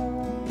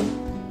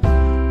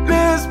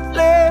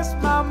 misplaced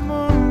my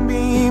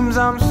moonbeams.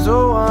 I'm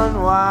so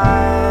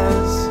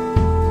unwise,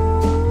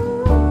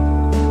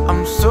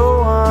 I'm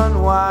so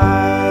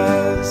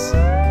unwise.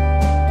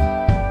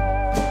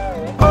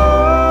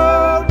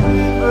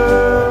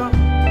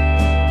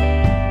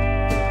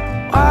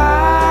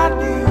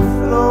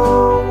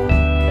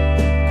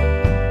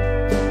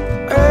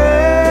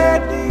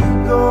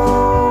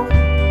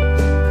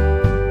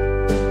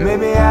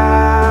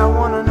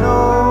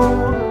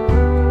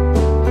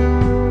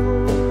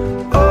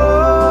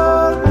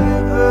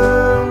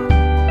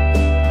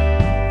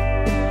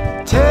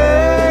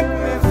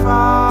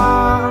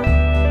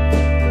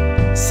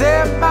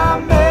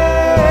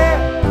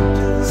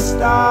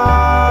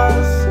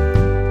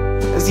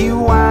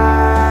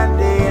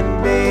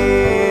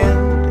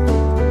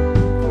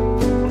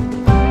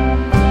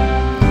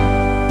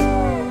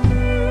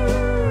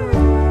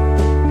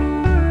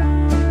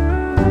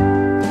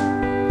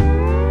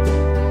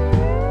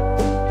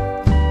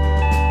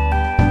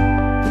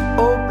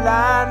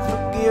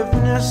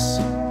 forgiveness.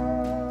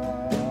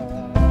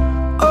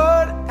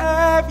 What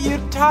have you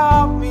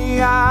taught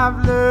me?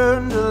 I've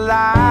learned to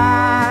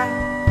lie.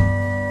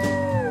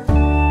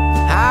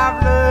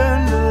 I've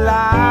learned to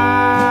lie.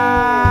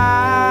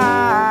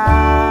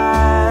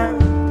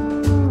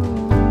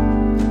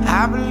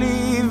 I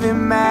believe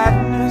in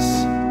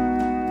madness.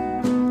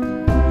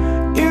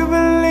 You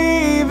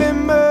believe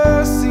in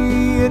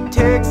mercy. It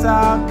takes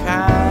all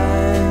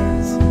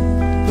kinds.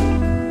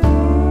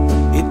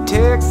 It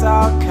takes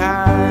all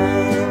kinds.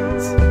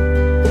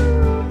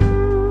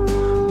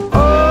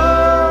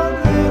 Oh,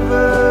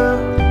 river,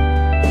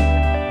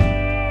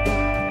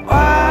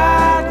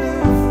 why do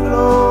you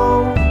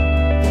flow?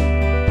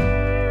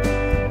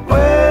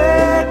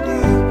 Where do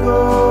you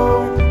go?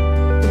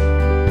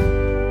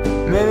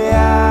 Maybe I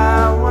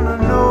wanna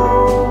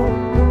know.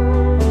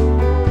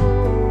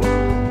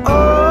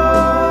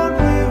 Oh,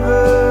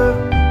 river,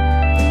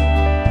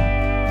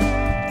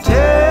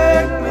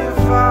 take me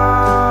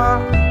far.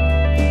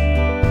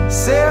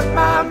 Set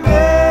my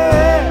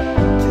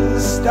man to the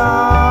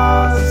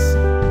stars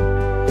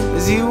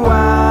as you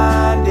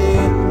wind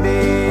and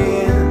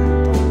bend.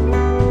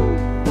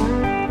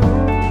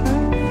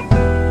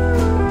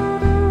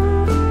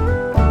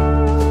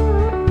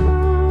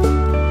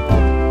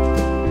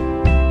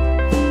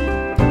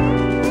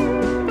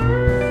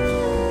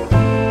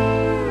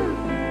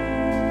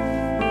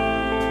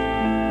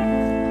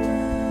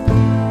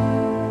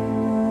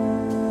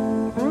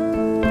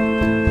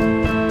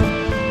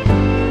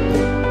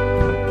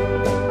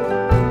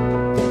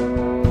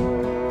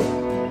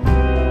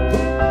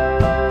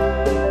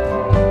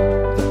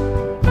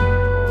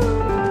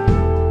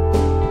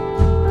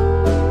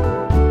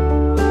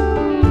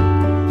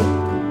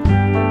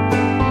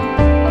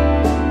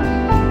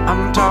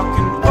 I'm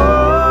talking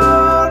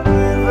old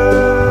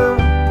river.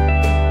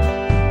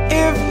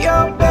 If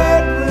your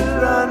bed would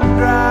run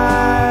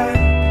dry,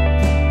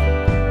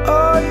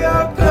 or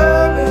your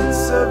current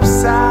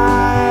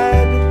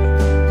subside,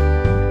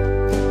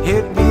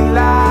 it'd be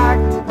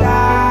like to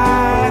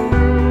die.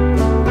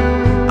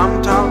 I'm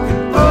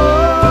talking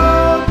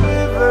old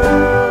river.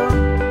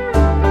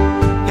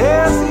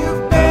 Yes,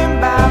 you've been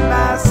by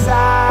my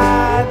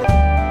side,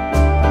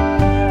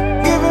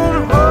 giving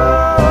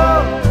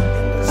hope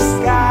in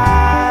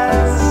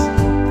disguise.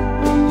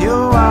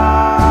 Your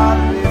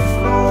watery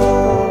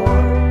flow,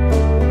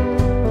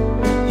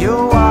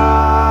 your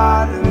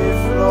watery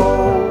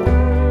flow,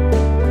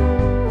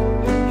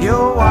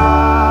 your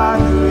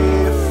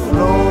watery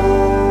flow.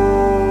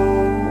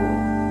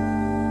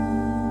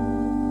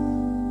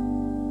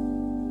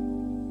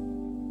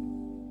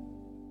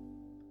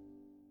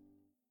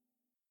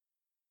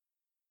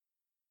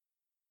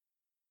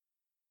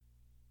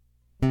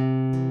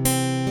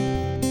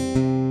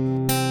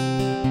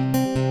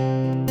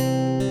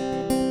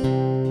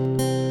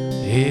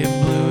 It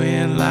blew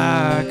in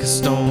like a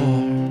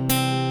storm,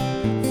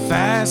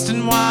 fast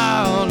and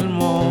wild and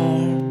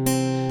warm,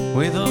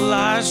 with a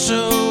light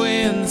show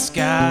in the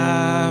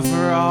sky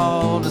for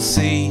all to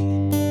see.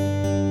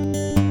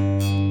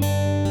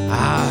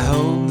 I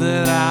hope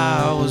that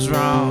I was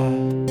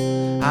wrong.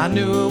 I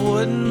knew it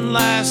wouldn't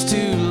last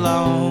too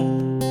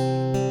long.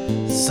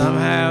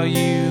 Somehow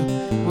you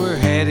were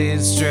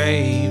headed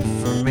straight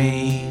for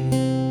me.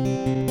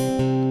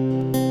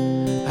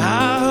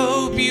 I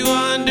hope you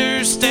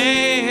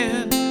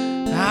understand.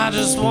 I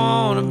just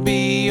wanna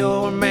be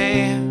your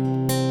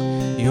man.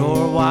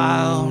 You're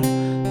wild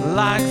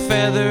like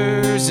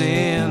feathers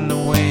in the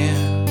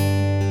wind.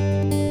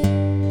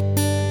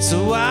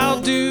 So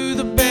I'll do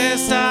the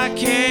best I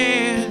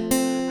can.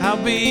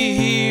 I'll be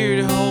here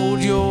to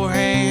hold your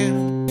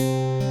hand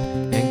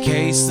in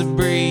case the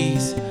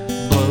breeze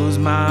blows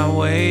my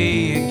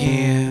way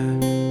again.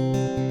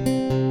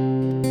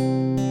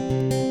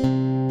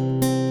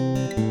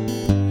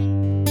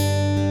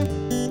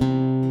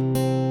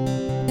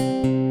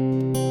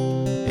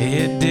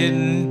 It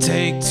didn't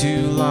take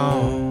too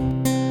long.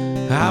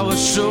 I was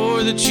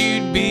sure that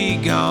you'd be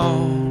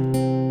gone,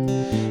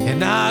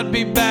 and I'd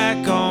be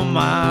back on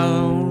my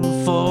own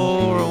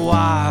for a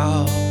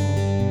while.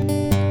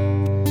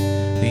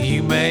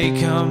 You may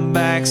come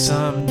back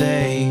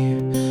someday,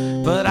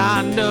 but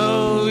I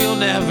know you'll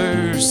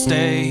never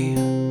stay.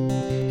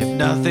 If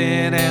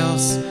nothing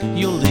else,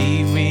 you'll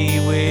leave me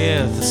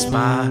with a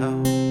smile.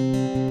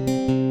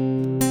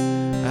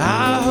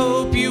 I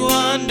hope you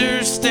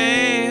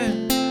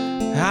understand.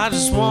 I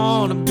just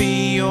wanna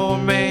be your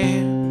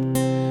man.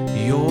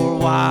 You're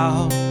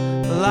wild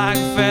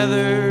like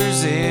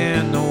feathers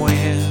in the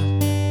wind.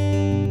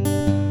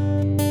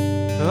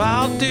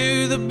 I'll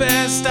do the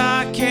best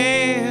I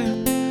can.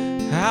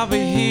 I'll be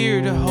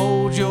here to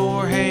hold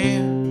your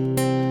hand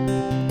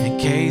in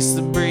case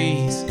the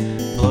breeze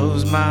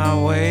blows my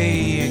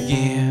way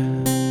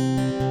again.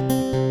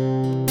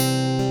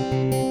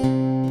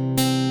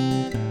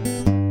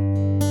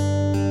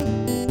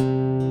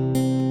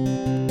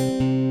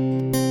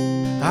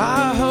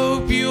 I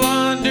hope you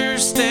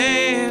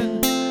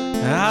understand.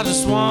 I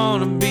just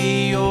wanna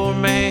be your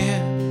man.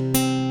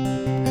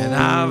 And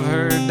I've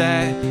heard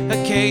that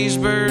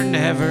caged bird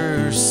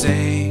never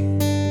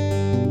sing.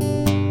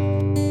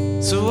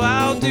 So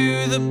I'll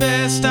do the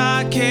best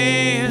I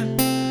can.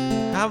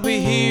 I'll be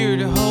here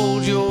to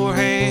hold your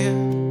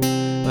hand,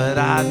 but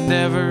I'd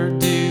never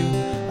do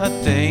a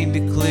thing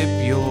to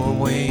clip your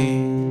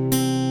wing.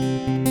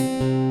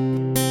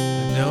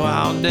 No,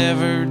 I'll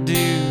never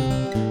do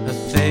a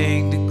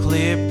thing to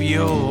clip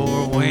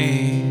your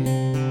wing.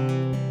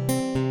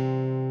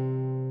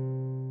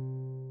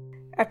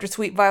 After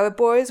Sweet Violet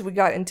Boys, we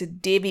got into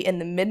Davey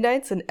and the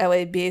Midnights, an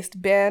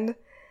LA-based band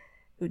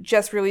who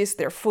just released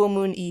their Full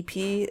Moon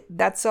EP.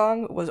 That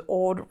song was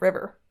Old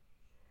River.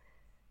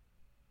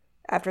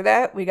 After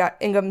that, we got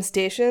Ingham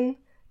Station,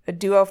 a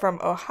duo from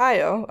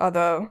Ohio,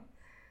 although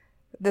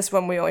this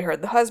one we only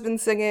heard the husband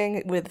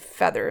singing, with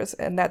Feathers,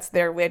 and that's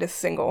their latest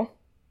single.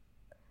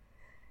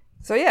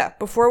 So yeah,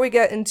 before we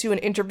get into an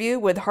interview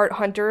with Heart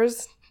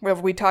Hunters, where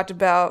we talked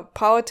about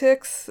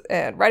politics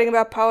and writing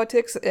about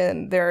politics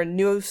and their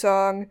new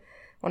song,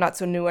 well, not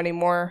so new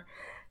anymore,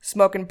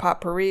 Smokin'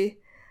 Potpourri,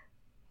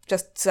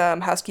 just some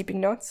housekeeping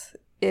notes.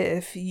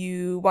 If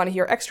you want to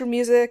hear extra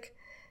music,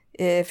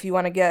 if you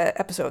want to get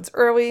episodes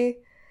early,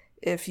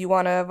 if you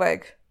want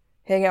to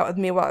hang out with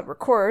me while I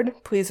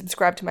record, please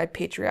subscribe to my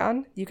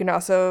Patreon. You can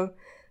also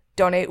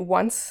donate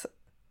once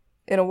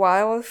in a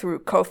while through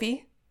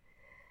Ko-fi.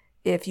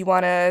 If you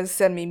want to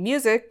send me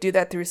music, do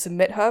that through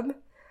Submit Hub.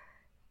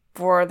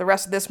 For the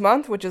rest of this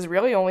month, which is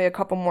really only a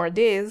couple more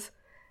days,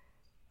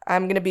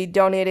 I'm going to be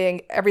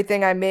donating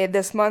everything I made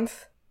this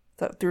month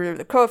through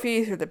the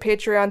Ko-fi, through the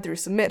Patreon, through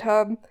Submit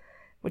Hub,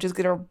 which is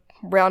going to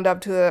round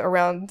up to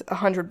around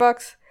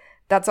 $100.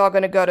 That's all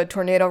going to go to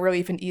tornado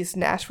relief in East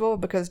Nashville,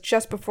 because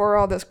just before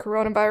all this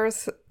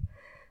coronavirus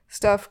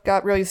stuff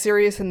got really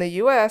serious in the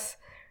U.S.,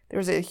 there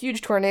was a huge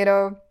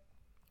tornado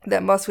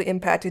that mostly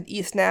impacted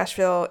East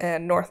Nashville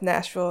and North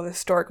Nashville, the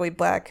historically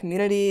black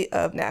community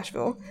of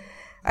Nashville.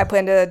 I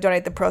plan to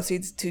donate the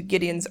proceeds to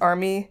Gideon's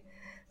Army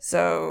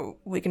so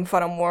we can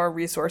funnel more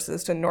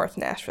resources to North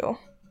Nashville.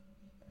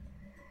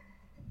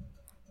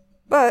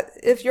 But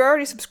if you're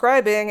already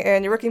subscribing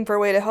and you're looking for a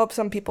way to help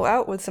some people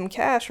out with some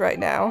cash right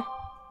now,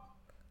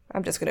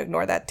 I'm just going to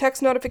ignore that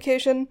text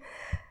notification.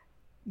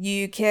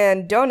 You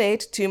can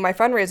donate to my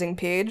fundraising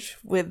page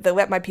with the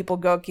Let My People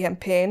Go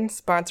campaign,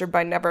 sponsored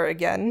by Never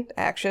Again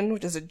Action,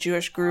 which is a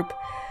Jewish group.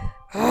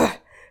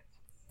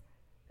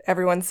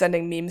 Everyone's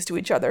sending memes to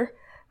each other.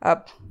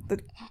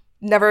 The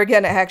Never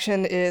Again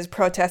Action is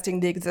protesting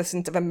the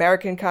existence of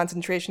American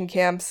concentration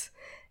camps,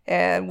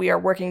 and we are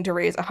working to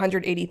raise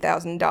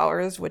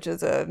 $180,000, which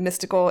is a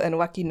mystical and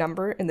lucky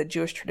number in the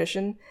Jewish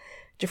tradition,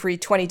 to free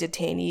 20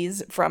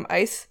 detainees from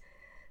ICE.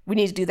 We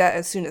need to do that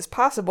as soon as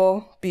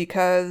possible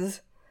because,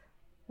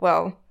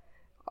 well,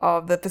 all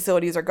of the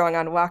facilities are going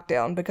on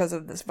lockdown because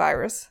of this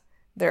virus.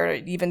 They're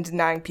even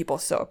denying people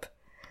soap.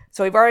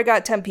 So we've already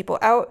got 10 people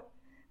out.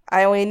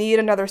 I only need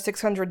another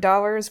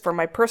 $600 for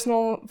my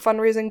personal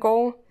fundraising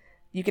goal.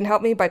 You can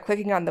help me by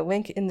clicking on the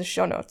link in the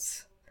show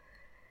notes.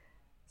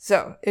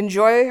 So,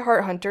 enjoy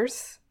Heart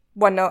Hunters.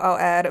 One note I'll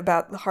add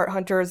about the Heart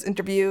Hunters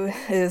interview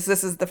is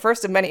this is the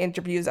first of many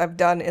interviews I've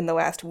done in the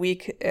last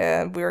week,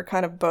 and we were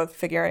kind of both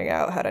figuring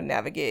out how to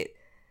navigate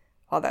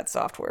all that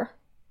software.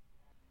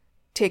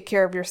 Take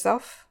care of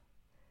yourself.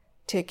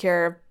 Take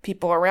care of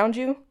people around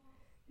you.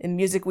 In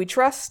music we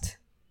trust.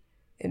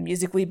 In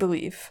music we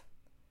believe.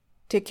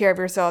 Take care of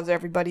yourselves,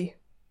 everybody.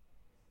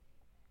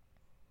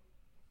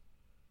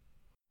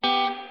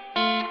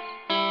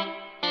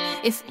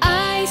 If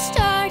I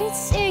started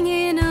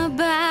singing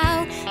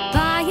about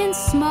buying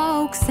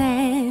smokes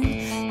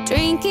and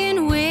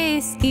drinking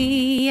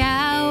whiskey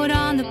out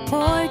on the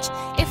porch,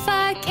 if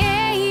I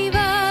gave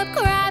up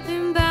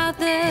crying about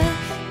the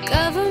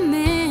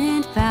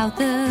government, about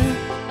the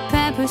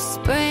pepper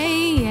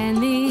spray and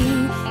the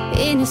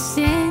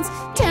innocence,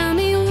 tell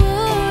me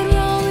would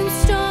Rolling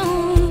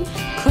Stone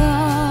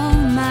call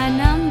my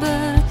number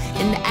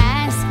and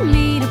ask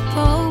me to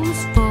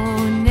pose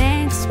for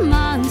next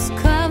month's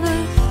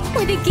cover?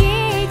 With the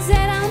gigs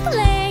that I'm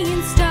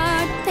playing,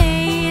 start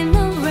paying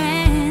the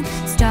rent,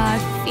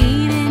 start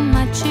feeding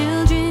my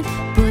children,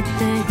 put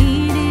the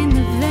heat in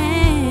the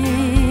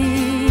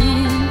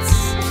vents.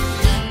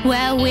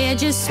 Well, we're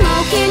just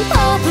smoking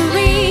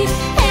potpourri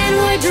and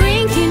we're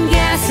drinking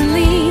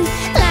gasoline,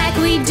 like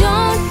we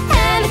don't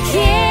have a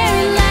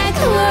care, like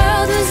the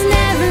world was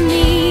never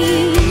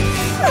mean.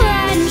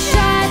 Riding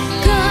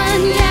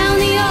shotgun down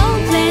the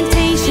old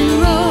plantation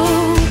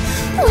road,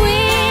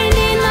 wind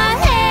in my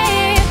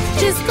hair,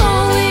 just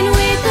going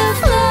with the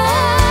flow.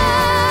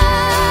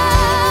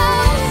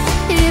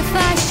 If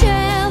I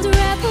shelled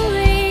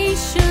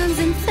reparations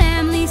and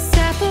family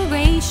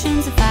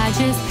separations, if I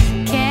just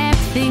kept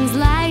things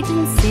light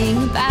and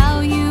sing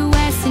about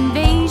U.S. and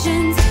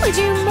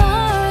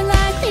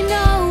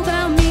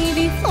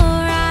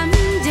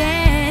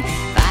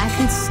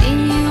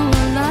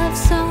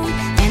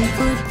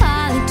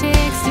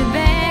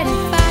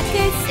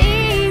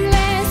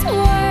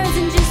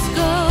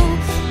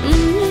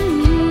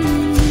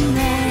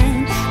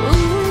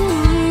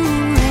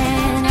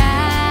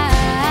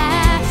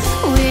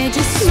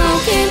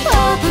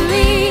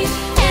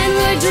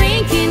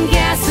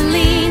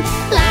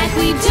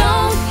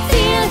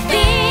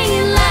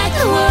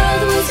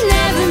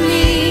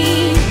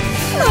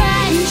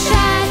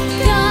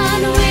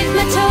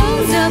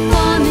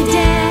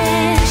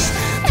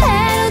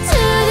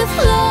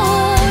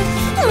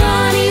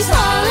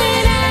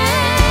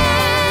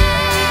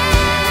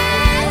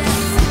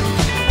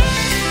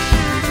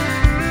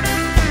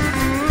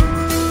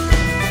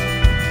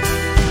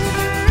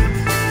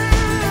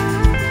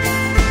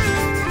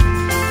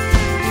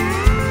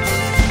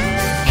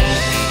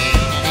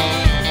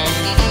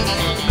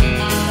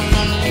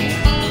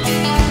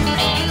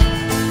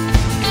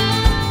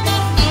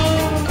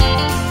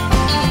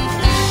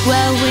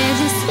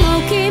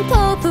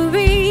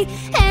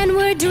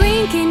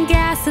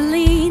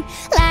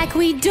like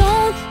we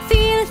don't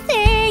feel a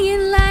thing,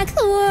 and like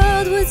the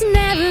world was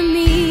never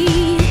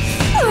me.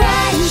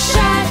 Riding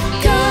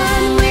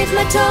shotgun with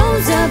my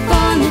toes up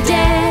on the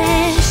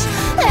dash,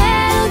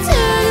 pedal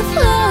to the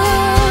floor.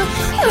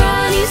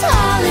 Ronnie's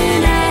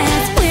hauling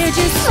ass. We're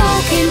just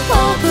smoking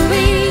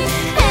potpourri,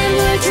 and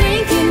we're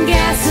drinking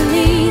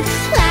gasoline,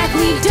 like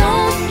we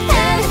don't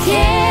have a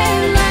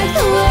care, like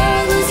the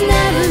world was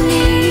never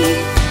me.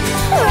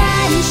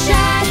 Riding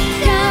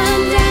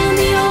shotgun down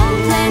the old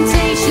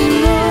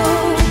plantation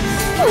road,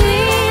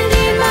 wind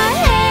in my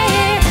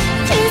hair,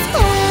 just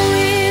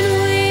going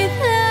with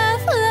the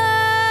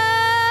flow.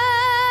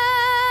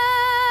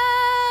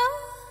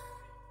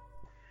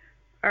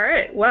 All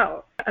right,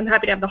 well, I'm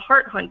happy to have the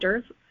Heart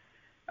Hunters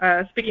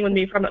speaking with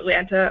me from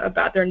Atlanta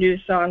about their new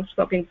song,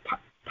 Smoking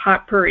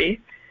Potpourri,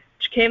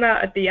 which came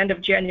out at the end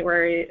of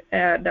January,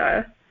 and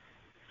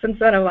since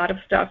then a lot of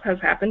stuff has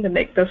happened to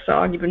make this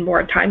song even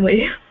more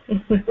timely.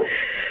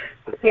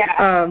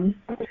 Yeah.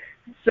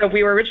 So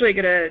we were originally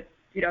going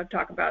to,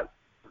 talk about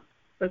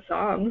the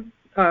song.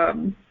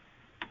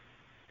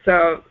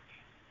 So,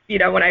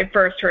 when I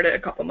first heard it a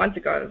couple months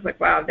ago, I was like,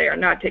 wow, they are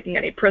not taking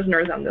any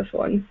prisoners on this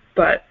one.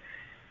 But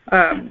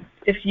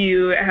if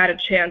you had a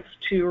chance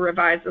to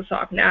revise the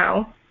song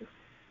now,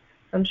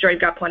 I'm sure you've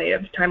got plenty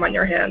of time on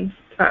your hands.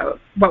 How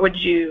would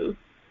you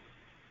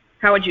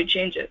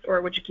change it,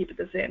 or would you keep it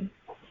the same?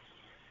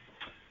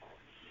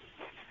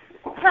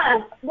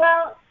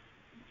 Well,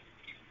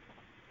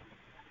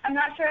 I'm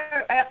not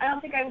sure. I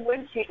don't think I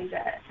would change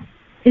it.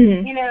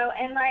 Mm-hmm.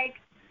 And like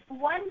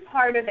one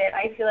part of it,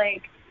 I feel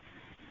like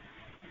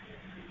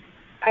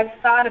I've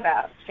thought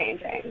about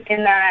changing,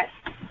 in that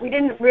we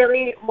didn't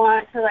really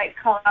want to like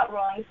call out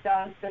Rolling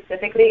Stones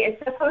specifically.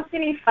 It's supposed to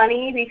be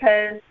funny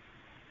because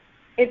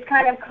it's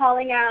kind of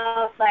calling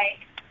out like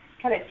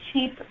kind of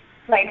cheap,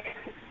 like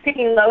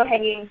picking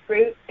low-hanging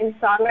fruit in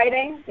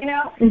songwriting,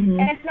 Mm-hmm.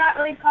 And it's not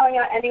really calling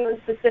out anyone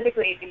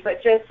specifically,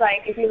 but just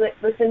like if you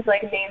listen to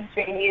like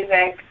mainstream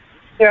music,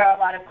 there are a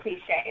lot of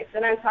cliches,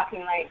 and I'm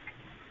talking like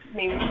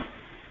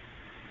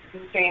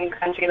mainstream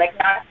country, like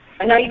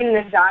not even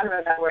the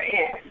genre that we're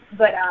in,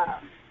 but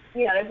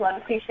there's a lot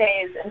of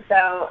cliches, and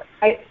so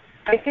I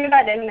threw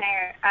that in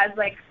there as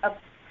like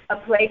a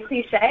play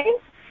cliche,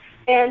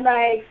 and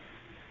like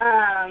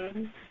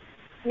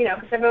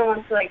because everyone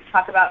wants to like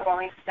talk about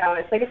Rolling Stone.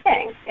 It's like a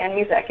thing in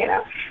music,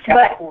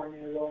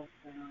 California Rolling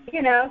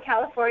Stone.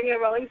 California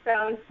Rolling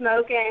Stone,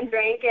 smoking,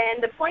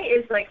 drinking. The point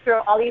is like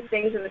throw all these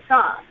things in the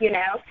song,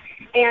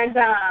 and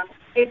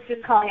it's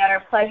just calling out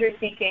our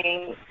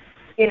pleasure-seeking,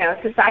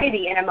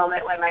 society in a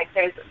moment when like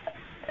there's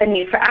a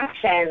need for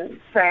action,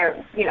 for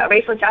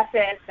racial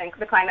justice and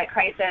the climate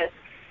crisis,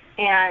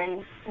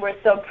 and we're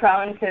so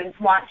prone to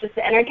want just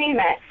the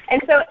entertainment.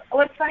 And so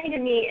what's funny to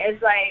me is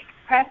like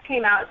press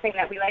came out saying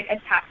that we like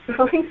attacked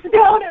Rolling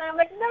Stone, and I'm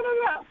like,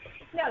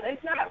 no,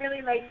 that's not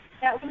really like,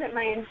 that wasn't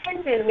my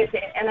intention with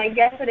it, and I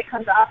guess that it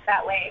comes off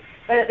that way.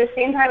 But at the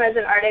same time, as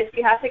an artist,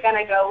 you have to kind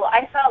of go, well,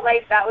 I felt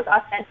like that was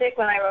authentic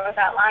when I wrote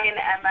that line,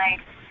 and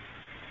like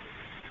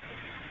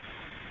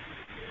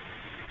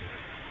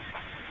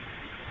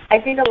I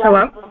think a lot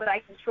of people, but I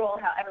control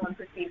how everyone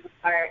perceives the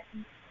art.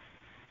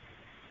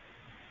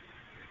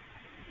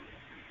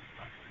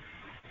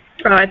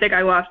 I think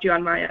I lost you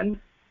on my end.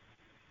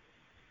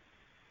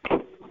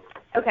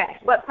 Okay.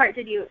 What part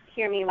did you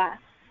hear me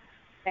last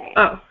say?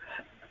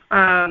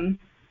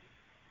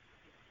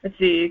 Let's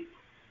see.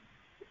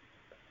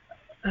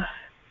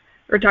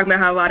 We're talking about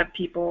how a lot of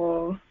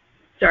people...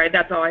 Sorry,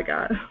 that's all I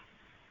got.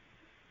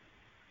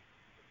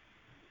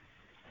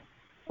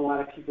 A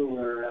lot of people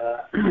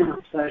were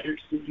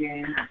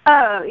pleasure-seeking.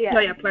 Oh, yeah. Oh,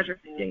 yeah,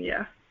 pleasure-seeking,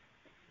 yeah.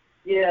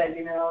 Yeah,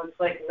 it's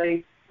like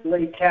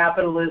late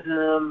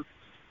capitalism,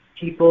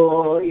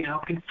 people,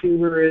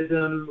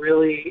 consumerism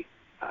really...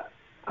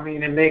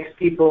 it makes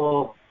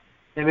people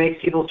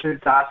sort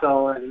of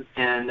docile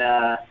and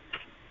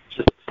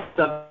just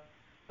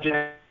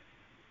subject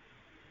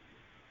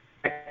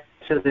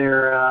to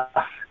their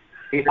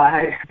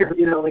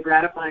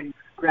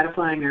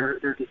gratifying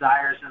their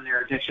desires and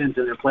their addictions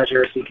and their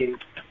pleasure-seeking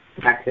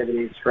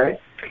activities, right?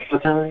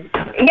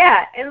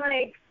 Yeah, and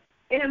like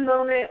in a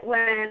moment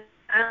when,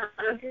 I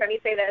don't know if you heard me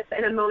say this,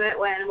 in a moment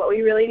when what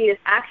we really need is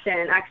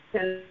action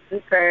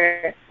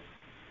for,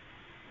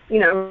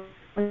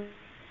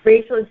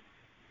 racial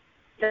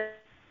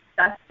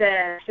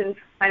justice and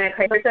climate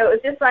crisis. So it was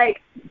just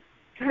like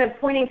kind of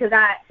pointing to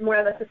that more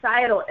of a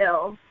societal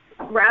ill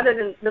rather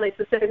than really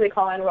specifically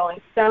calling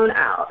Rolling Stone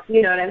out.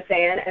 You know what I'm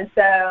saying? And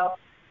so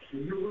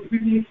who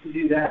needs to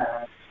do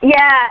that?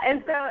 Yeah,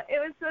 and so it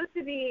was supposed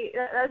to be,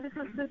 that was just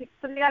supposed to be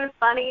something kind of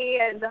funny,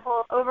 and the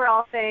whole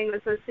overall thing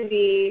was supposed to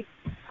be,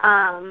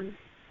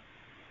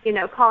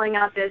 calling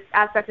out this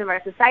aspect of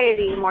our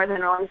society more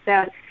than Rolling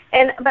Stone.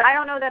 But I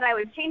don't know that I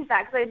would change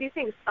that, because I do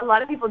think a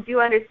lot of people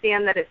do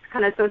understand that it's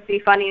kind of supposed to be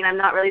funny, and I'm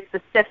not really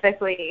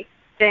specifically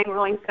saying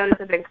Rolling Stone is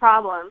a big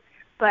problem.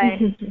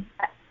 But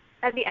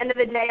at the end of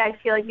the day, I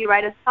feel like you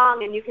write a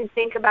song and you can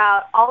think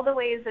about all the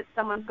ways that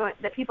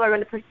that people are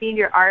going to perceive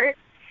your art.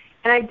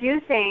 And I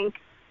do think,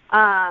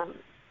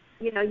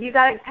 You know, you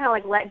got to kind of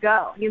like let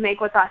go. You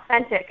make what's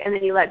authentic, and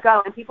then you let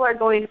go. And people are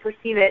going to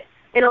perceive it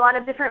in a lot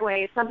of different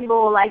ways. Some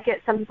people will like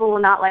it. Some people will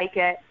not like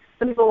it.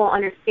 Some people won't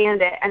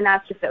understand it, and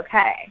that's just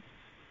okay.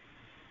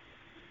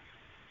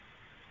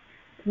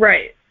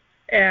 Right.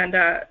 And,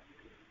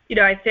 you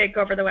know, I think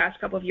over the last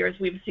couple of years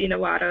we've seen a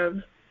lot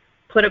of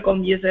political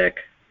music,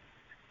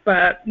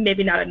 but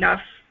maybe not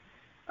enough.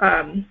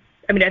 I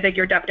mean, I think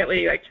you're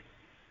definitely, like,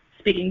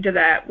 speaking to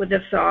that with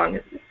this song.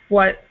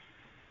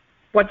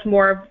 What's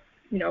more,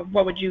 you know,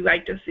 what would you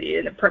like to see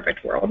in a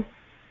perfect world?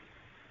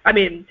 I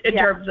mean, in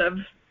terms of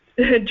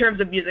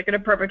music, in a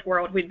perfect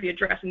world, we'd be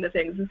addressing the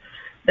things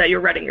that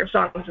you're writing your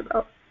songs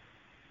about.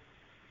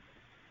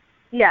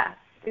 Yeah,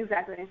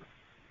 exactly.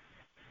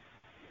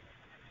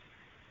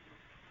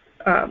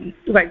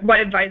 Like, what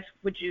advice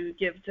would you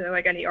give to,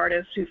 like, any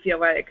artists who feel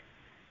like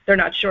they're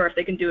not sure if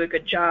they can do a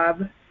good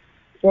job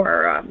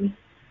or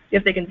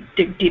if they can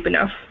dig deep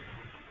enough?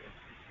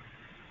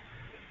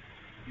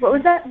 What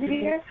was that? Did you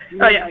hear?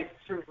 Oh, yeah. Like,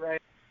 sort of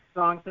write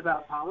songs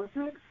about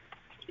politics?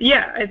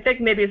 Yeah, I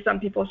think maybe some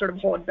people sort of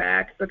hold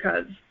back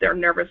because they're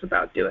nervous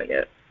about doing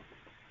it.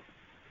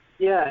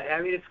 Yeah,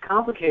 I mean, it's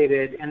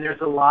complicated, and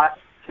there's a lot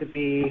to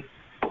be,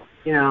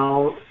 you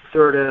know,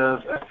 sort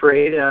of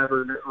afraid of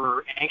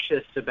or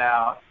anxious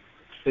about,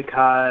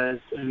 because,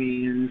 I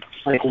mean,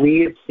 like,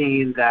 we have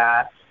seen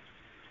that,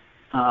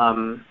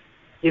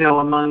 you know,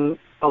 among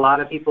a lot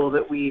of people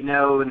that we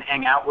know and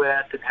hang out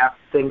with and have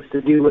things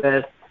to do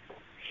with,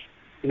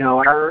 you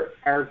know,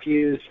 our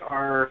views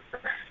are,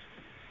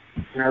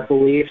 and our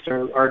beliefs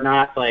are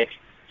not, like,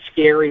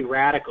 scary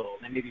radical.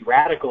 They may be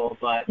radical,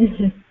 but,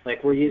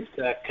 like, we're used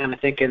to kind of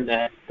thinking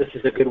that this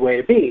is a good way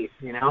to be,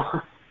 you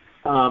know,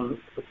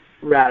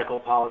 radical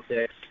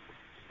politics.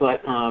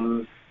 But,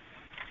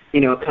 you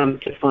know, come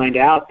to find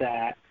out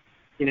that,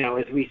 you know,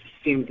 as we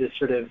seem to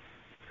sort of,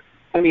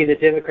 I mean, the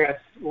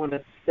Democrats want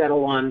to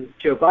settle on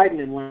Joe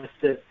Biden and want us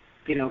to,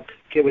 you know,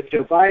 get with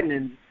Joe Biden.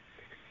 And,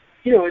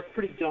 you know, it's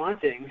pretty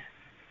daunting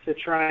to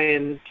try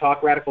and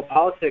talk radical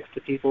politics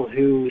to people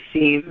who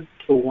seem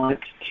to want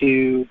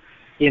to,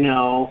 you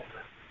know,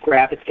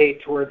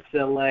 gravitate towards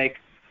the, like,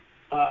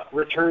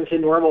 return to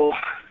normal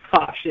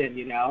option,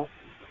 you know.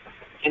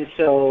 And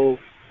so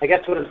I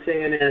guess what I'm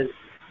saying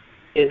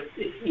is,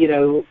 you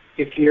know,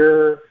 if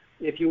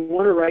you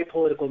want to write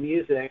political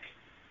music,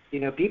 you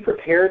know, be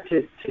prepared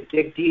to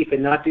dig deep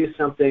and not do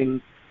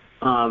something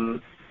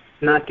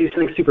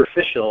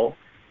superficial,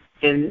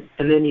 and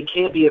then you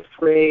can't be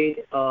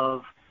afraid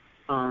of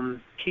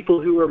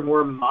people who are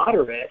more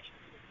moderate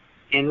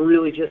and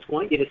really just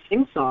want you to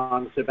sing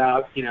songs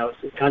about, you know,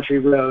 country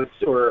roads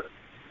or,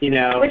 you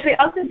know, which we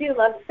also do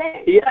love to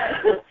sing.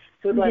 Yeah,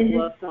 so like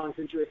love songs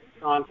and drinking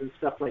songs and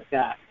stuff like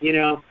that, you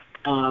know.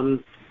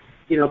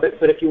 You know,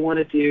 but if you want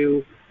to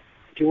do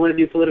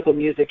political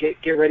music,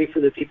 get ready for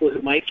the people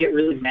who might get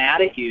really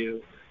mad at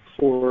you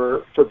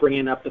for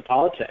bringing up the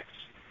politics.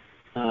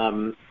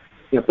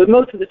 You know, but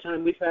most of the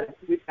time we've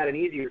had an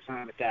easier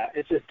time with that.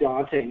 It's just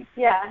daunting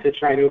to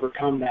try to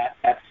overcome that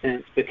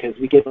sense, because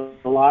we get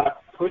a lot of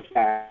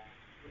pushback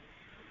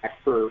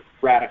for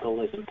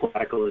radicalism,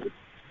 politicalism.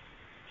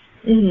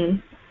 Mm-hmm.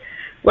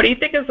 What do you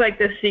think is, like,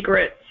 the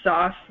secret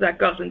sauce that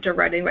goes into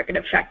writing, like, an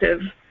effective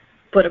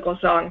political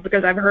song?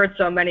 Because I've heard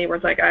so many where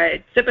it's like,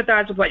 I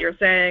sympathize with what you're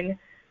saying,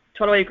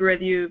 totally agree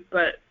with you,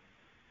 but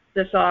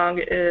the song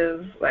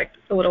is, like,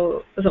 a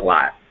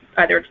lot.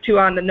 Either it's too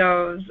on the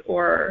nose,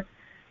 or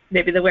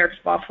maybe the lyrics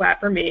fall flat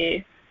for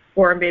me,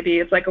 or maybe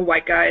it's like a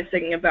white guy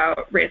singing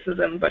about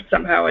racism, but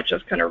somehow it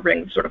just kind of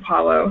rings sort of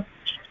hollow.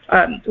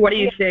 What do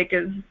you think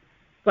is,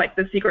 like,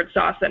 the secret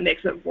sauce that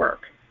makes it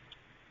work?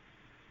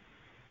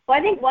 Well,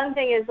 I think one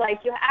thing is,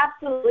 like, you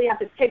absolutely have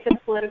to pick the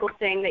political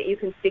thing that you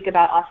can speak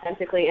about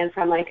authentically and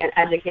from, like, an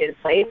educated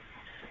place.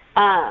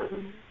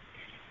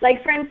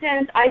 Like, for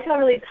instance, I feel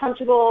really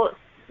comfortable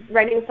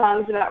writing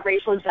songs about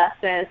racial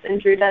justice,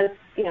 and Drew does,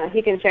 you know,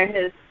 he can share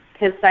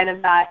his side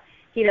of that.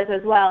 He does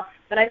as well.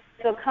 But I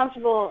feel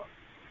comfortable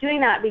doing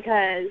that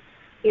because,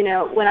 you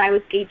know, when I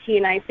was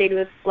 18, I stayed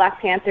with Black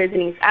Panthers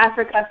in East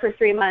Africa for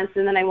 3 months,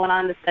 and then I went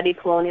on to study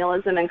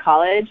colonialism in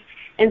college.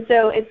 And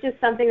so it's just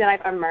something that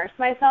I've immersed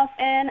myself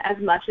in as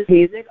much as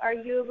music,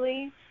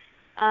 arguably.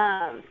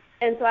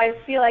 And so I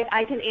feel like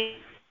I can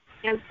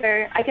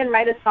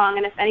write a song,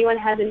 and if anyone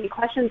has any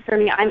questions for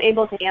me, I'm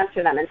able to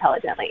answer them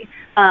intelligently.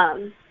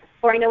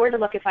 Or I know where to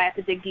look if I have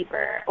to dig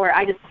deeper, or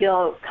I just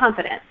feel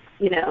confident,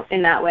 you know,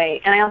 in that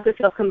way. And I also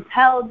feel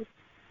compelled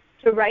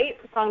to write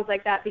songs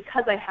like that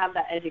because I have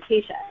that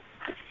education.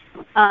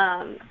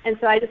 And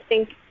so I just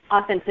think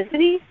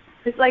authenticity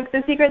is, like,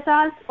 the secret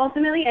sauce,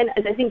 ultimately. And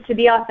I think to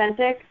be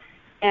authentic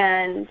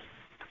and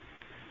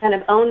kind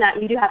of own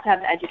that, you do have to have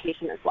the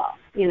education as well,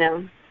 you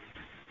know.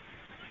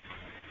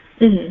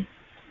 Mm-hmm. Do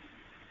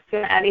you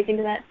want to add anything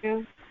to that,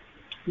 Drew?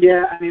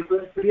 Yeah, I mean,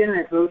 Brian and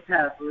I both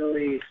have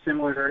really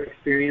similar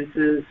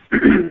experiences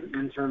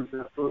in terms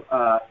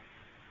of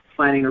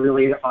finding a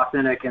really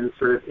authentic and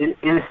sort of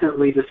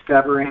innocently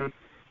discovering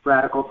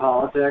radical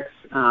politics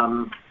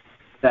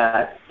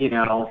that, you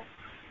know,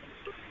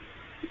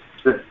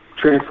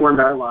 transformed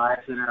our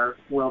lives and our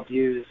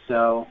worldviews.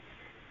 So,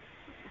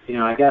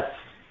 I guess,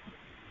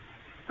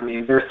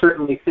 there's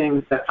certainly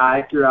things that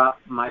I, throughout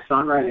my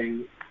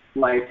songwriting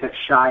life, have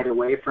shied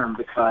away from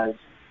because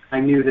I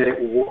knew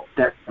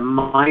that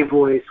my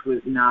voice was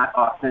not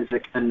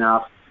authentic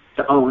enough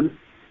to own.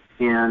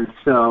 And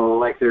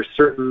so, there's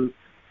certain,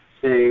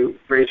 say,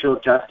 racial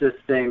justice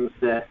things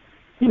that,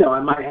 I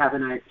might have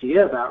an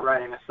idea about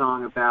writing a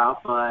song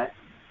about, but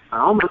I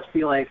almost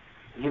feel like,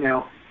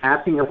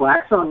 asking a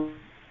black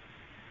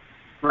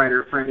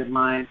songwriter friend of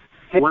mine,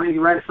 hey, why don't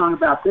you write a song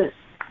about this,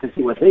 and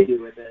see what they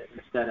do with it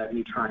instead of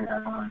me trying it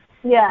on.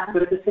 Yeah.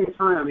 But at the same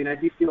time, I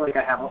do feel like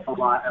I have a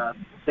lot of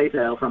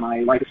say-so from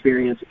my life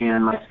experience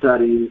and my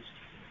studies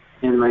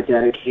and my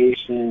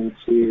dedication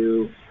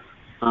to,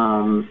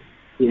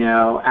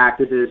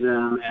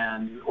 activism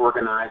and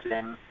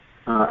organizing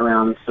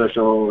around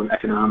social and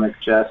economic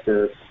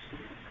justice.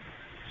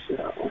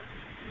 So.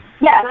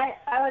 Yeah, and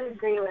I would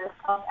agree with,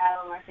 I'll add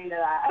one more thing to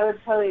that. I would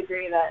totally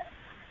agree that,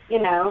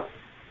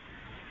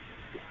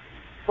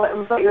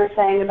 what you were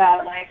saying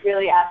about,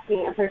 really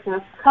asking a person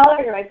of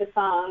color to write the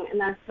song, and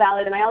that's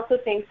valid. And I also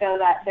think, though,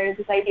 that there's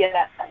this idea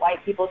that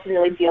white people should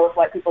really deal with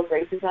white people's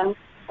racism.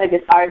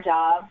 It's our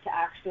job to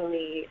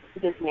actually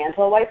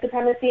dismantle white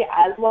supremacy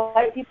as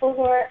white people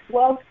who are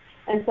woke.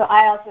 And so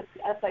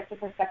that's the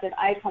perspective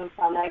I come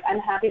from. I'm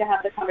happy to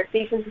have the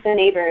conversations with the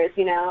neighbors,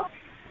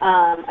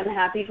 I'm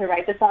happy to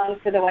write the songs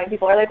for the white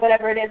people or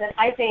whatever it is. And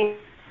I think,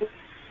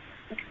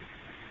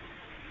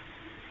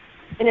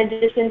 in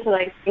addition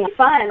to being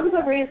fun, I'm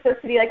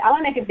supposed to be I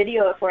want to make a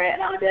video for it,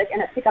 and I want to be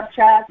in a pickup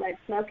truck,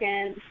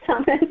 smoking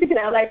something,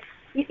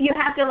 you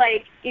have to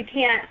you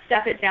can't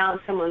stuff it down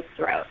someone's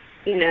throat,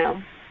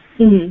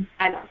 Mm-hmm.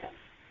 I don't think.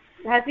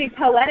 It has to be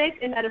poetic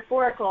and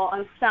metaphorical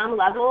on some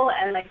level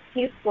and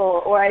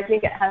peaceful, or I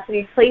think it has to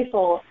be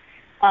playful.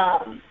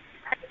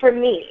 For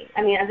me,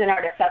 as an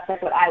artist, that's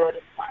what I would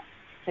want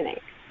to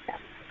make.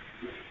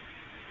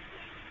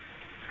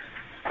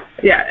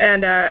 Yeah,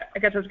 and I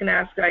guess I was going to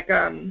ask,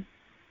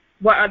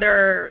 what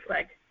other,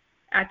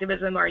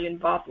 activism are you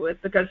involved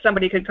with? Because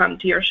somebody could come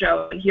to your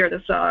show and hear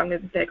the song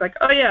and think,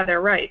 oh, yeah,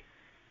 they're right.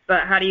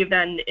 But how do you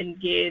then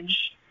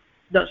engage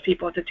those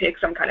people to take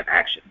some kind of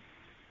action?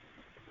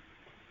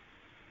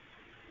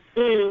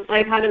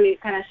 How do we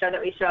kind of show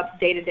that we show up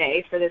day to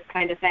day for this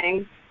kind of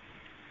thing?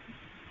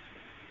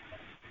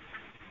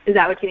 Is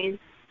that what you mean?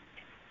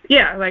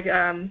 Yeah,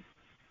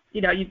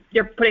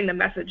 you're putting the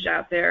message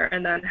out there,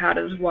 and then how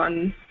does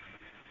one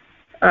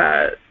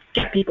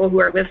get people who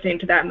are listening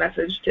to that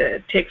message to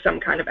take some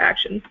kind of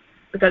action?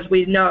 Because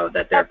we know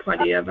that there are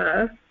plenty of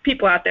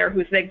people out there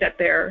who think that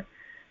they're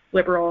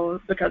liberal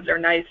because they're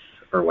nice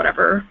or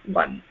whatever,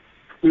 but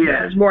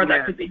there's more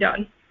that could be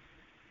done.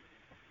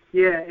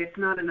 Yeah, it's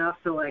not enough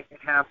to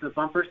have the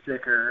bumper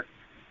sticker.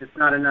 It's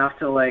not enough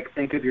to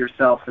think of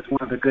yourself as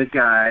one of the good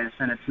guys,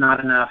 and it's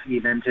not enough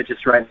even to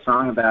just write a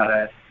song about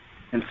it.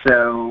 And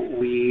so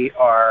we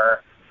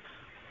are,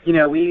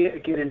 we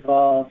get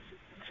involved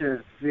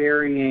to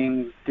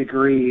varying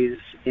degrees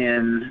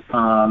in,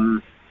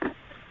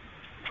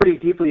 pretty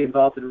deeply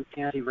involved in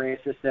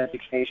anti-racist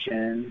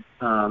education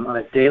on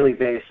a daily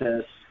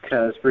basis,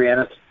 because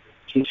Brianna's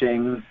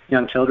teaching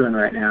young children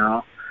right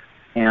now,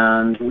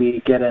 and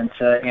we get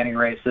into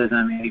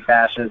anti-racism,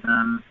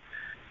 anti-fascism.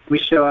 We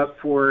show up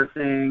for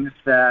things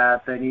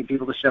that they need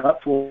people to show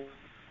up for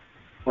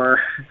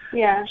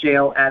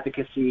jail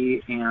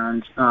advocacy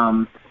and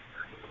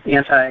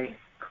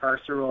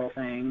anti-carceral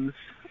things.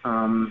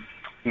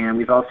 And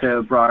we've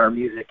also brought our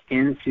music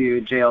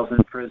into jails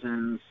and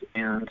prisons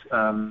and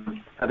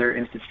other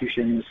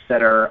institutions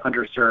that are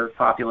underserved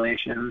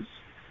populations.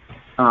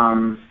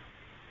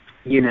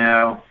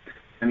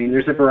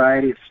 There's a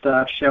variety of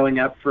stuff, showing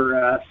up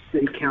for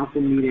city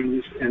council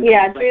meetings and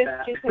things like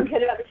that. Drew's been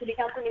good about the city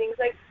council meetings.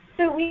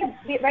 So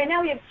right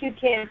now we have 2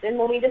 kids, and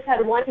when we just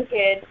had 1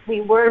 kid,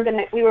 we were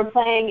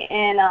playing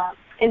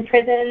in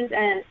prisons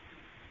and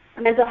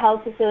mental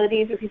health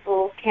facilities where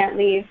people can't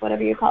leave,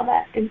 whatever you call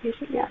that,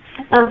 inpatient, yeah.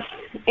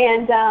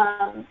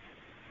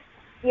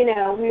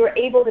 We were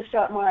able to show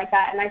up more like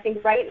that, and I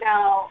think right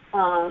now,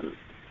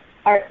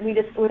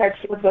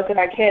 with both of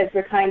our kids,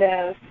 we're kind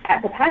of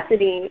at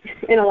capacity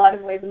in a lot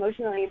of ways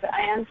emotionally, but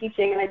I am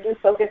teaching, and I do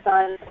focus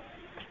on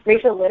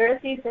racial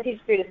literacy, because I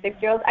teach 3 to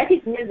 6-year-olds. I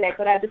teach music,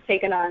 but I've just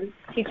taken on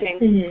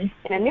teaching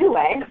in a new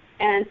way.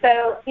 And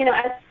so,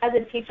 as a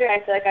teacher, I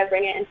feel like I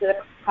bring it into the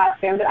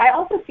classroom, but I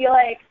also feel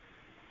like,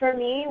 for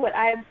me, what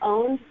I've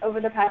owned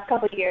over the past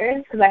couple of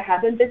years, because I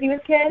have been busy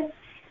with kids,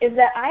 is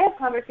that I have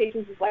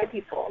conversations with white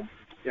people.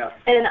 Yeah.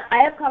 And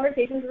I have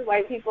conversations with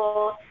white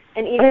people,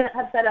 and even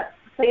have set up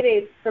play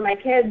dates for my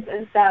kids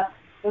and stuff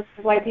with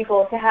white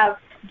people to have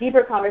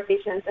deeper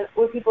conversations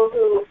with people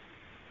who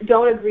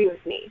don't agree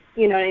with me.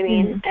 You know what I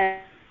mean?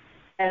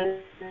 And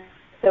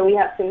so we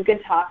have some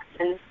good talks,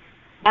 and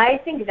I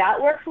think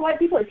that work for white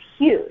people is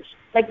huge.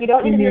 You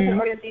don't need to be with an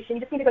organization.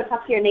 You just need to go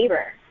talk to your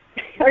neighbor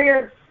or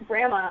your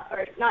grandma,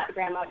 or not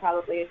grandma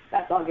probably,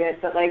 that's all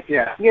good, but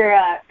your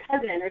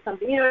cousin or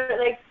something.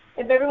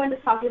 if everyone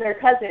just talked to their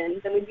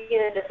cousins, then we'd be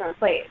in a different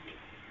place.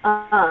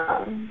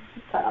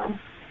 So.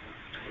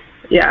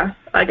 Yeah,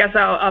 I guess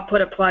I'll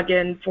put a plug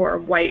in for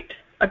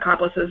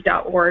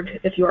whiteaccomplices.org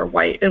if you are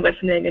white and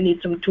listening and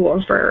need some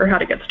tools for how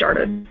to get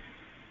started.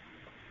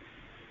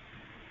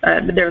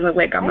 There's a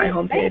link on my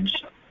homepage.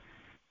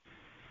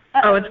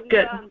 Oh, it's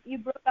good. You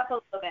broke up a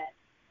little bit.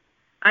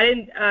 I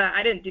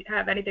didn't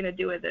have anything to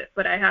do with it,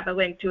 but I have a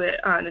link to it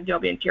on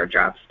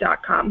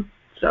adobeandteardrops.com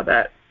so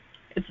that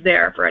it's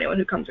there for anyone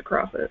who comes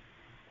across it.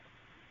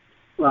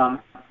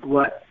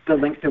 What? The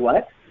link to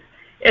what?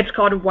 It's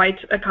called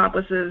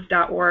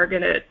whiteaccomplices.org,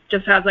 and it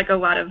just has like a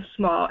lot of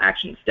small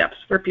action steps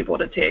for people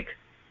to take.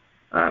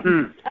 That's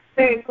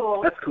very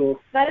cool. That's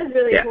cool. That is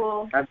really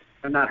cool. I've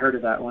not heard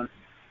of that one.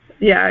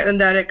 Yeah, and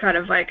then it kind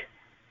of like,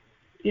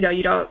 you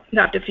don't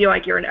have to feel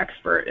like you're an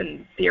expert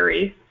in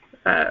theory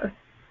to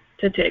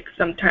take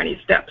some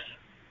tiny steps.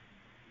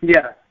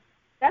 Yeah.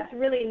 That's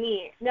really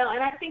neat. No,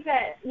 and I think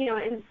that,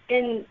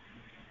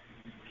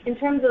 in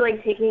terms of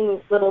like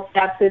taking little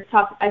steps,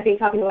 I think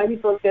talking to white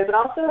people is good, but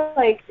also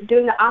like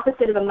doing the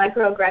opposite of a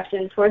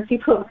microaggression towards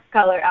people of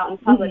color out in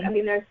public. Mm-hmm. I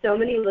mean, there's so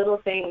many little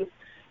things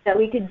that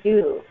we could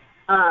do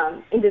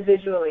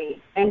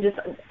individually and just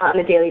on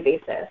a daily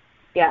basis.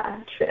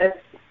 Yeah,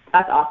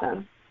 that's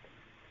awesome.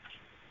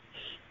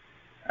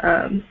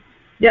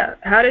 Yeah,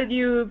 how did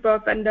you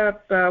both end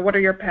up, what are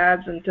your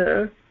paths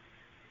into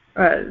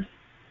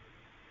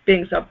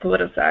being so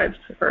politicized?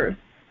 Or,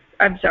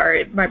 I'm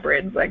sorry, my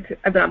brain's like,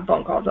 I've been on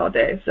phone calls all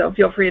day, so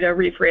feel free to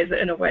rephrase it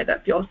in a way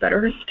that feels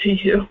better to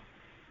you.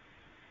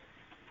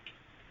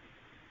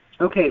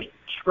 Okay,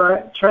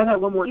 try that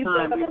one more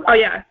time. Oh,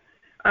 yeah.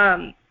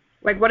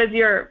 Like, what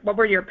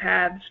were your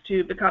paths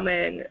to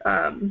becoming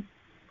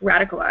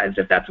radicalized,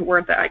 if that's a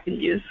word that I can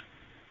use?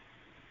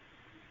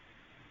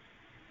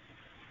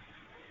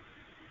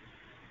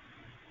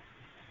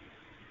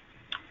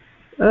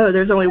 Oh,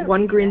 there's only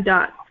one green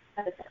dot.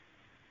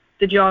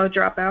 Did you all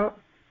drop out?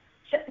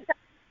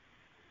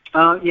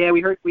 Yeah,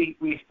 we heard. We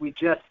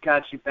just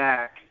got you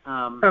back.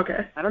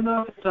 Okay. I don't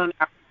know if it's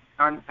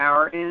on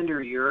our end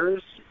or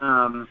yours,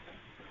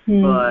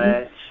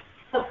 but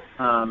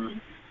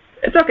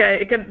it's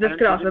okay. This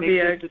could also be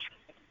a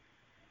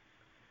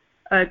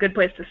good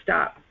place to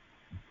stop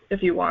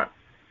if you want.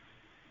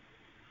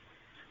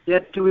 Yeah.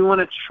 Do you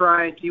want to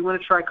try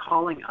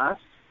calling us?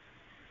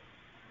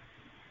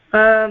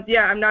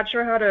 Yeah, I'm not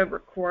sure how to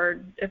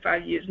record if I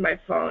use my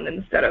phone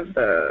instead of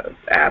the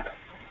app.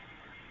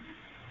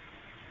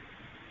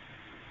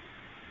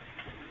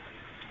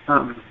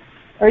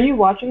 Are you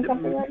watching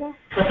something right now?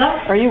 What's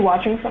up? Are you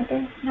watching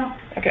something? No.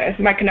 Okay,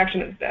 so my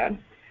connection is bad.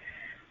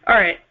 All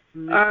right.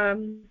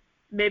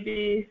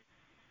 Maybe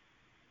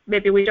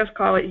we just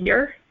call it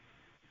here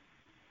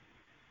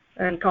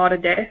and call it a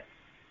day.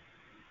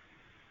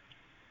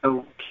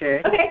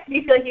 Okay. Okay. Do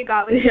you feel like you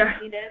got what you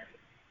needed?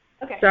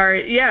 Okay.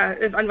 Sorry. Yeah.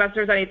 Unless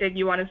there's anything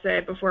you want to say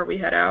before we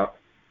head out.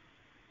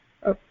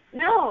 Oh.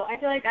 No, I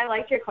feel like I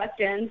liked your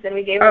questions and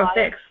we gave a lot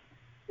thanks.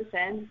 of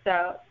listen.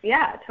 So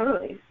yeah,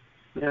 totally.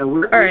 Yeah, all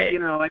right.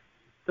 Like,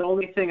 the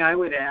only thing I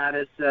would add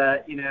is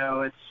that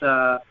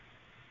it's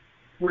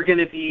we're going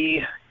to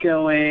be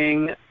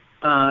going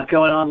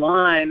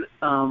online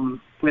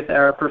with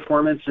our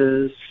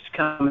performances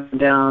coming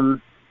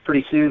down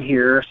pretty soon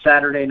here.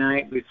 Saturday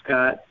night we've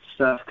got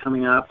stuff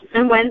coming up.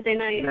 And Wednesday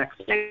night.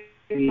 Next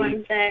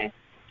Wednesday.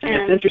 And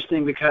it's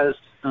interesting because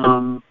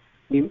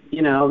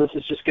this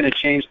is just going to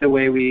change the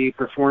way we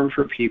perform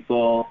for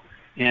people,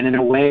 and in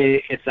a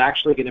way, it's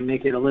actually going to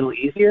make it a little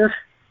easier.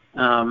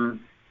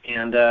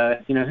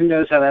 Who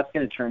knows how that's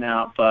going to turn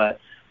out, but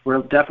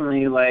we're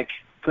definitely like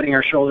putting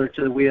our shoulder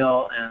to the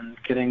wheel and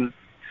getting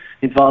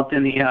involved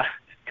in the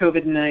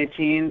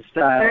COVID-19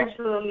 style.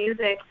 Virtual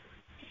music.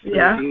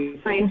 Yeah.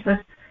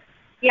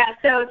 Yeah,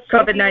 so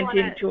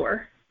COVID-19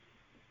 tour.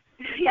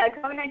 Yeah,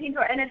 COVID-19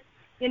 tour. And it's,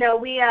 we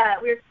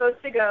were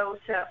supposed to go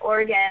to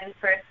Oregon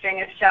for a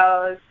string of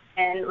shows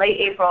in late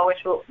April,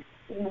 which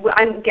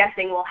I'm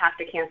guessing we'll have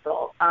to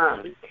cancel.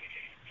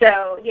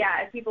 So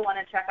yeah, if people want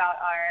to check out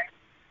our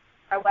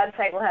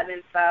website, we'll have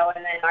info,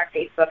 and then our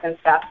Facebook and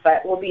stuff.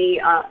 But we'll be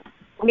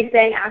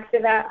staying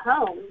active at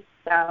home.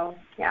 So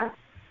yeah.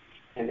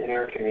 And in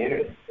our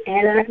community.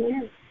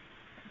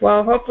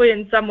 Well, hopefully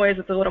in some ways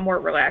it's a little more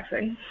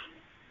relaxing.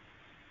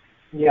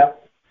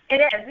 Yep. It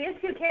is. We have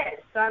 2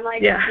 kids, so I'm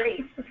like,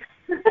 great.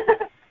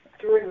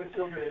 Touring with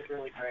children is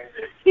really great.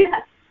 Yeah.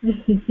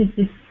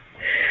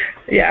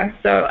 Yeah,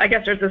 so I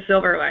guess there's a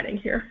silver lining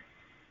here.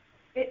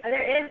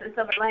 There is a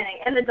silver lining.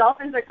 And the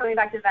Dolphins are coming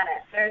back to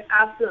Venice. There's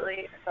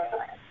absolutely a silver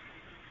lining.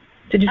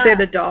 Did you say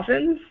the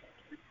Dolphins?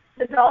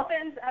 The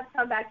Dolphins have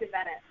come back to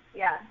Venice,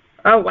 yeah.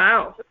 Oh,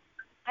 wow.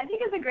 I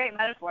think it's a great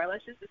metaphor.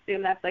 Let's just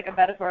assume that's like a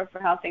metaphor for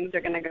how things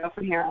are going to go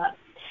from here on.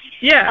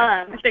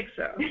 Yeah, I think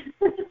so.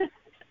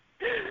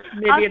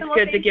 Maybe it's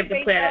good to give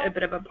the planet a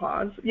bit of a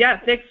pause. Yeah,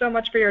 thanks so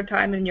much for your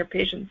time and your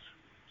patience.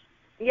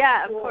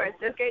 Yeah, of course.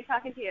 It was great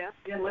talking to you.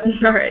 Yeah, let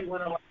us know if you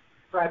want to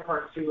try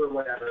part 2 or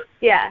whatever.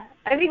 Yeah,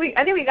 I think we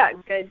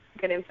got good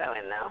info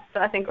in though,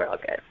 so I think we're all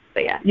good.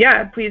 But yeah.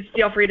 Yeah, please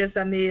feel free to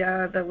send me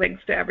the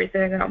links to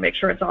everything, and I'll make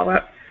sure it's all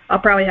up. I'll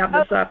probably have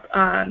this up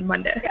on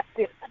Monday.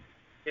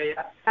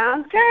 Yeah.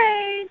 Sounds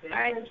great. All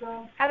right.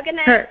 Have a good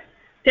night. All right.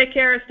 Take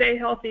care. Stay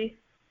healthy.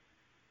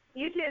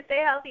 You too.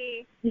 Stay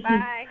healthy.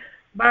 Bye.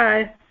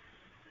 Bye.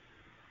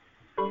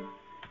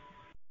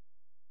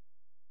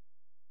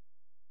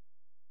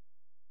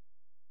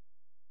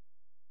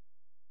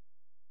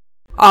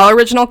 All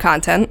original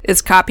content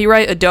is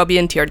copyright Adobe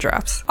and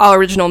Teardrops. All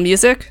original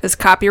music is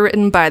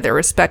copywritten by their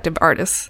respective artists.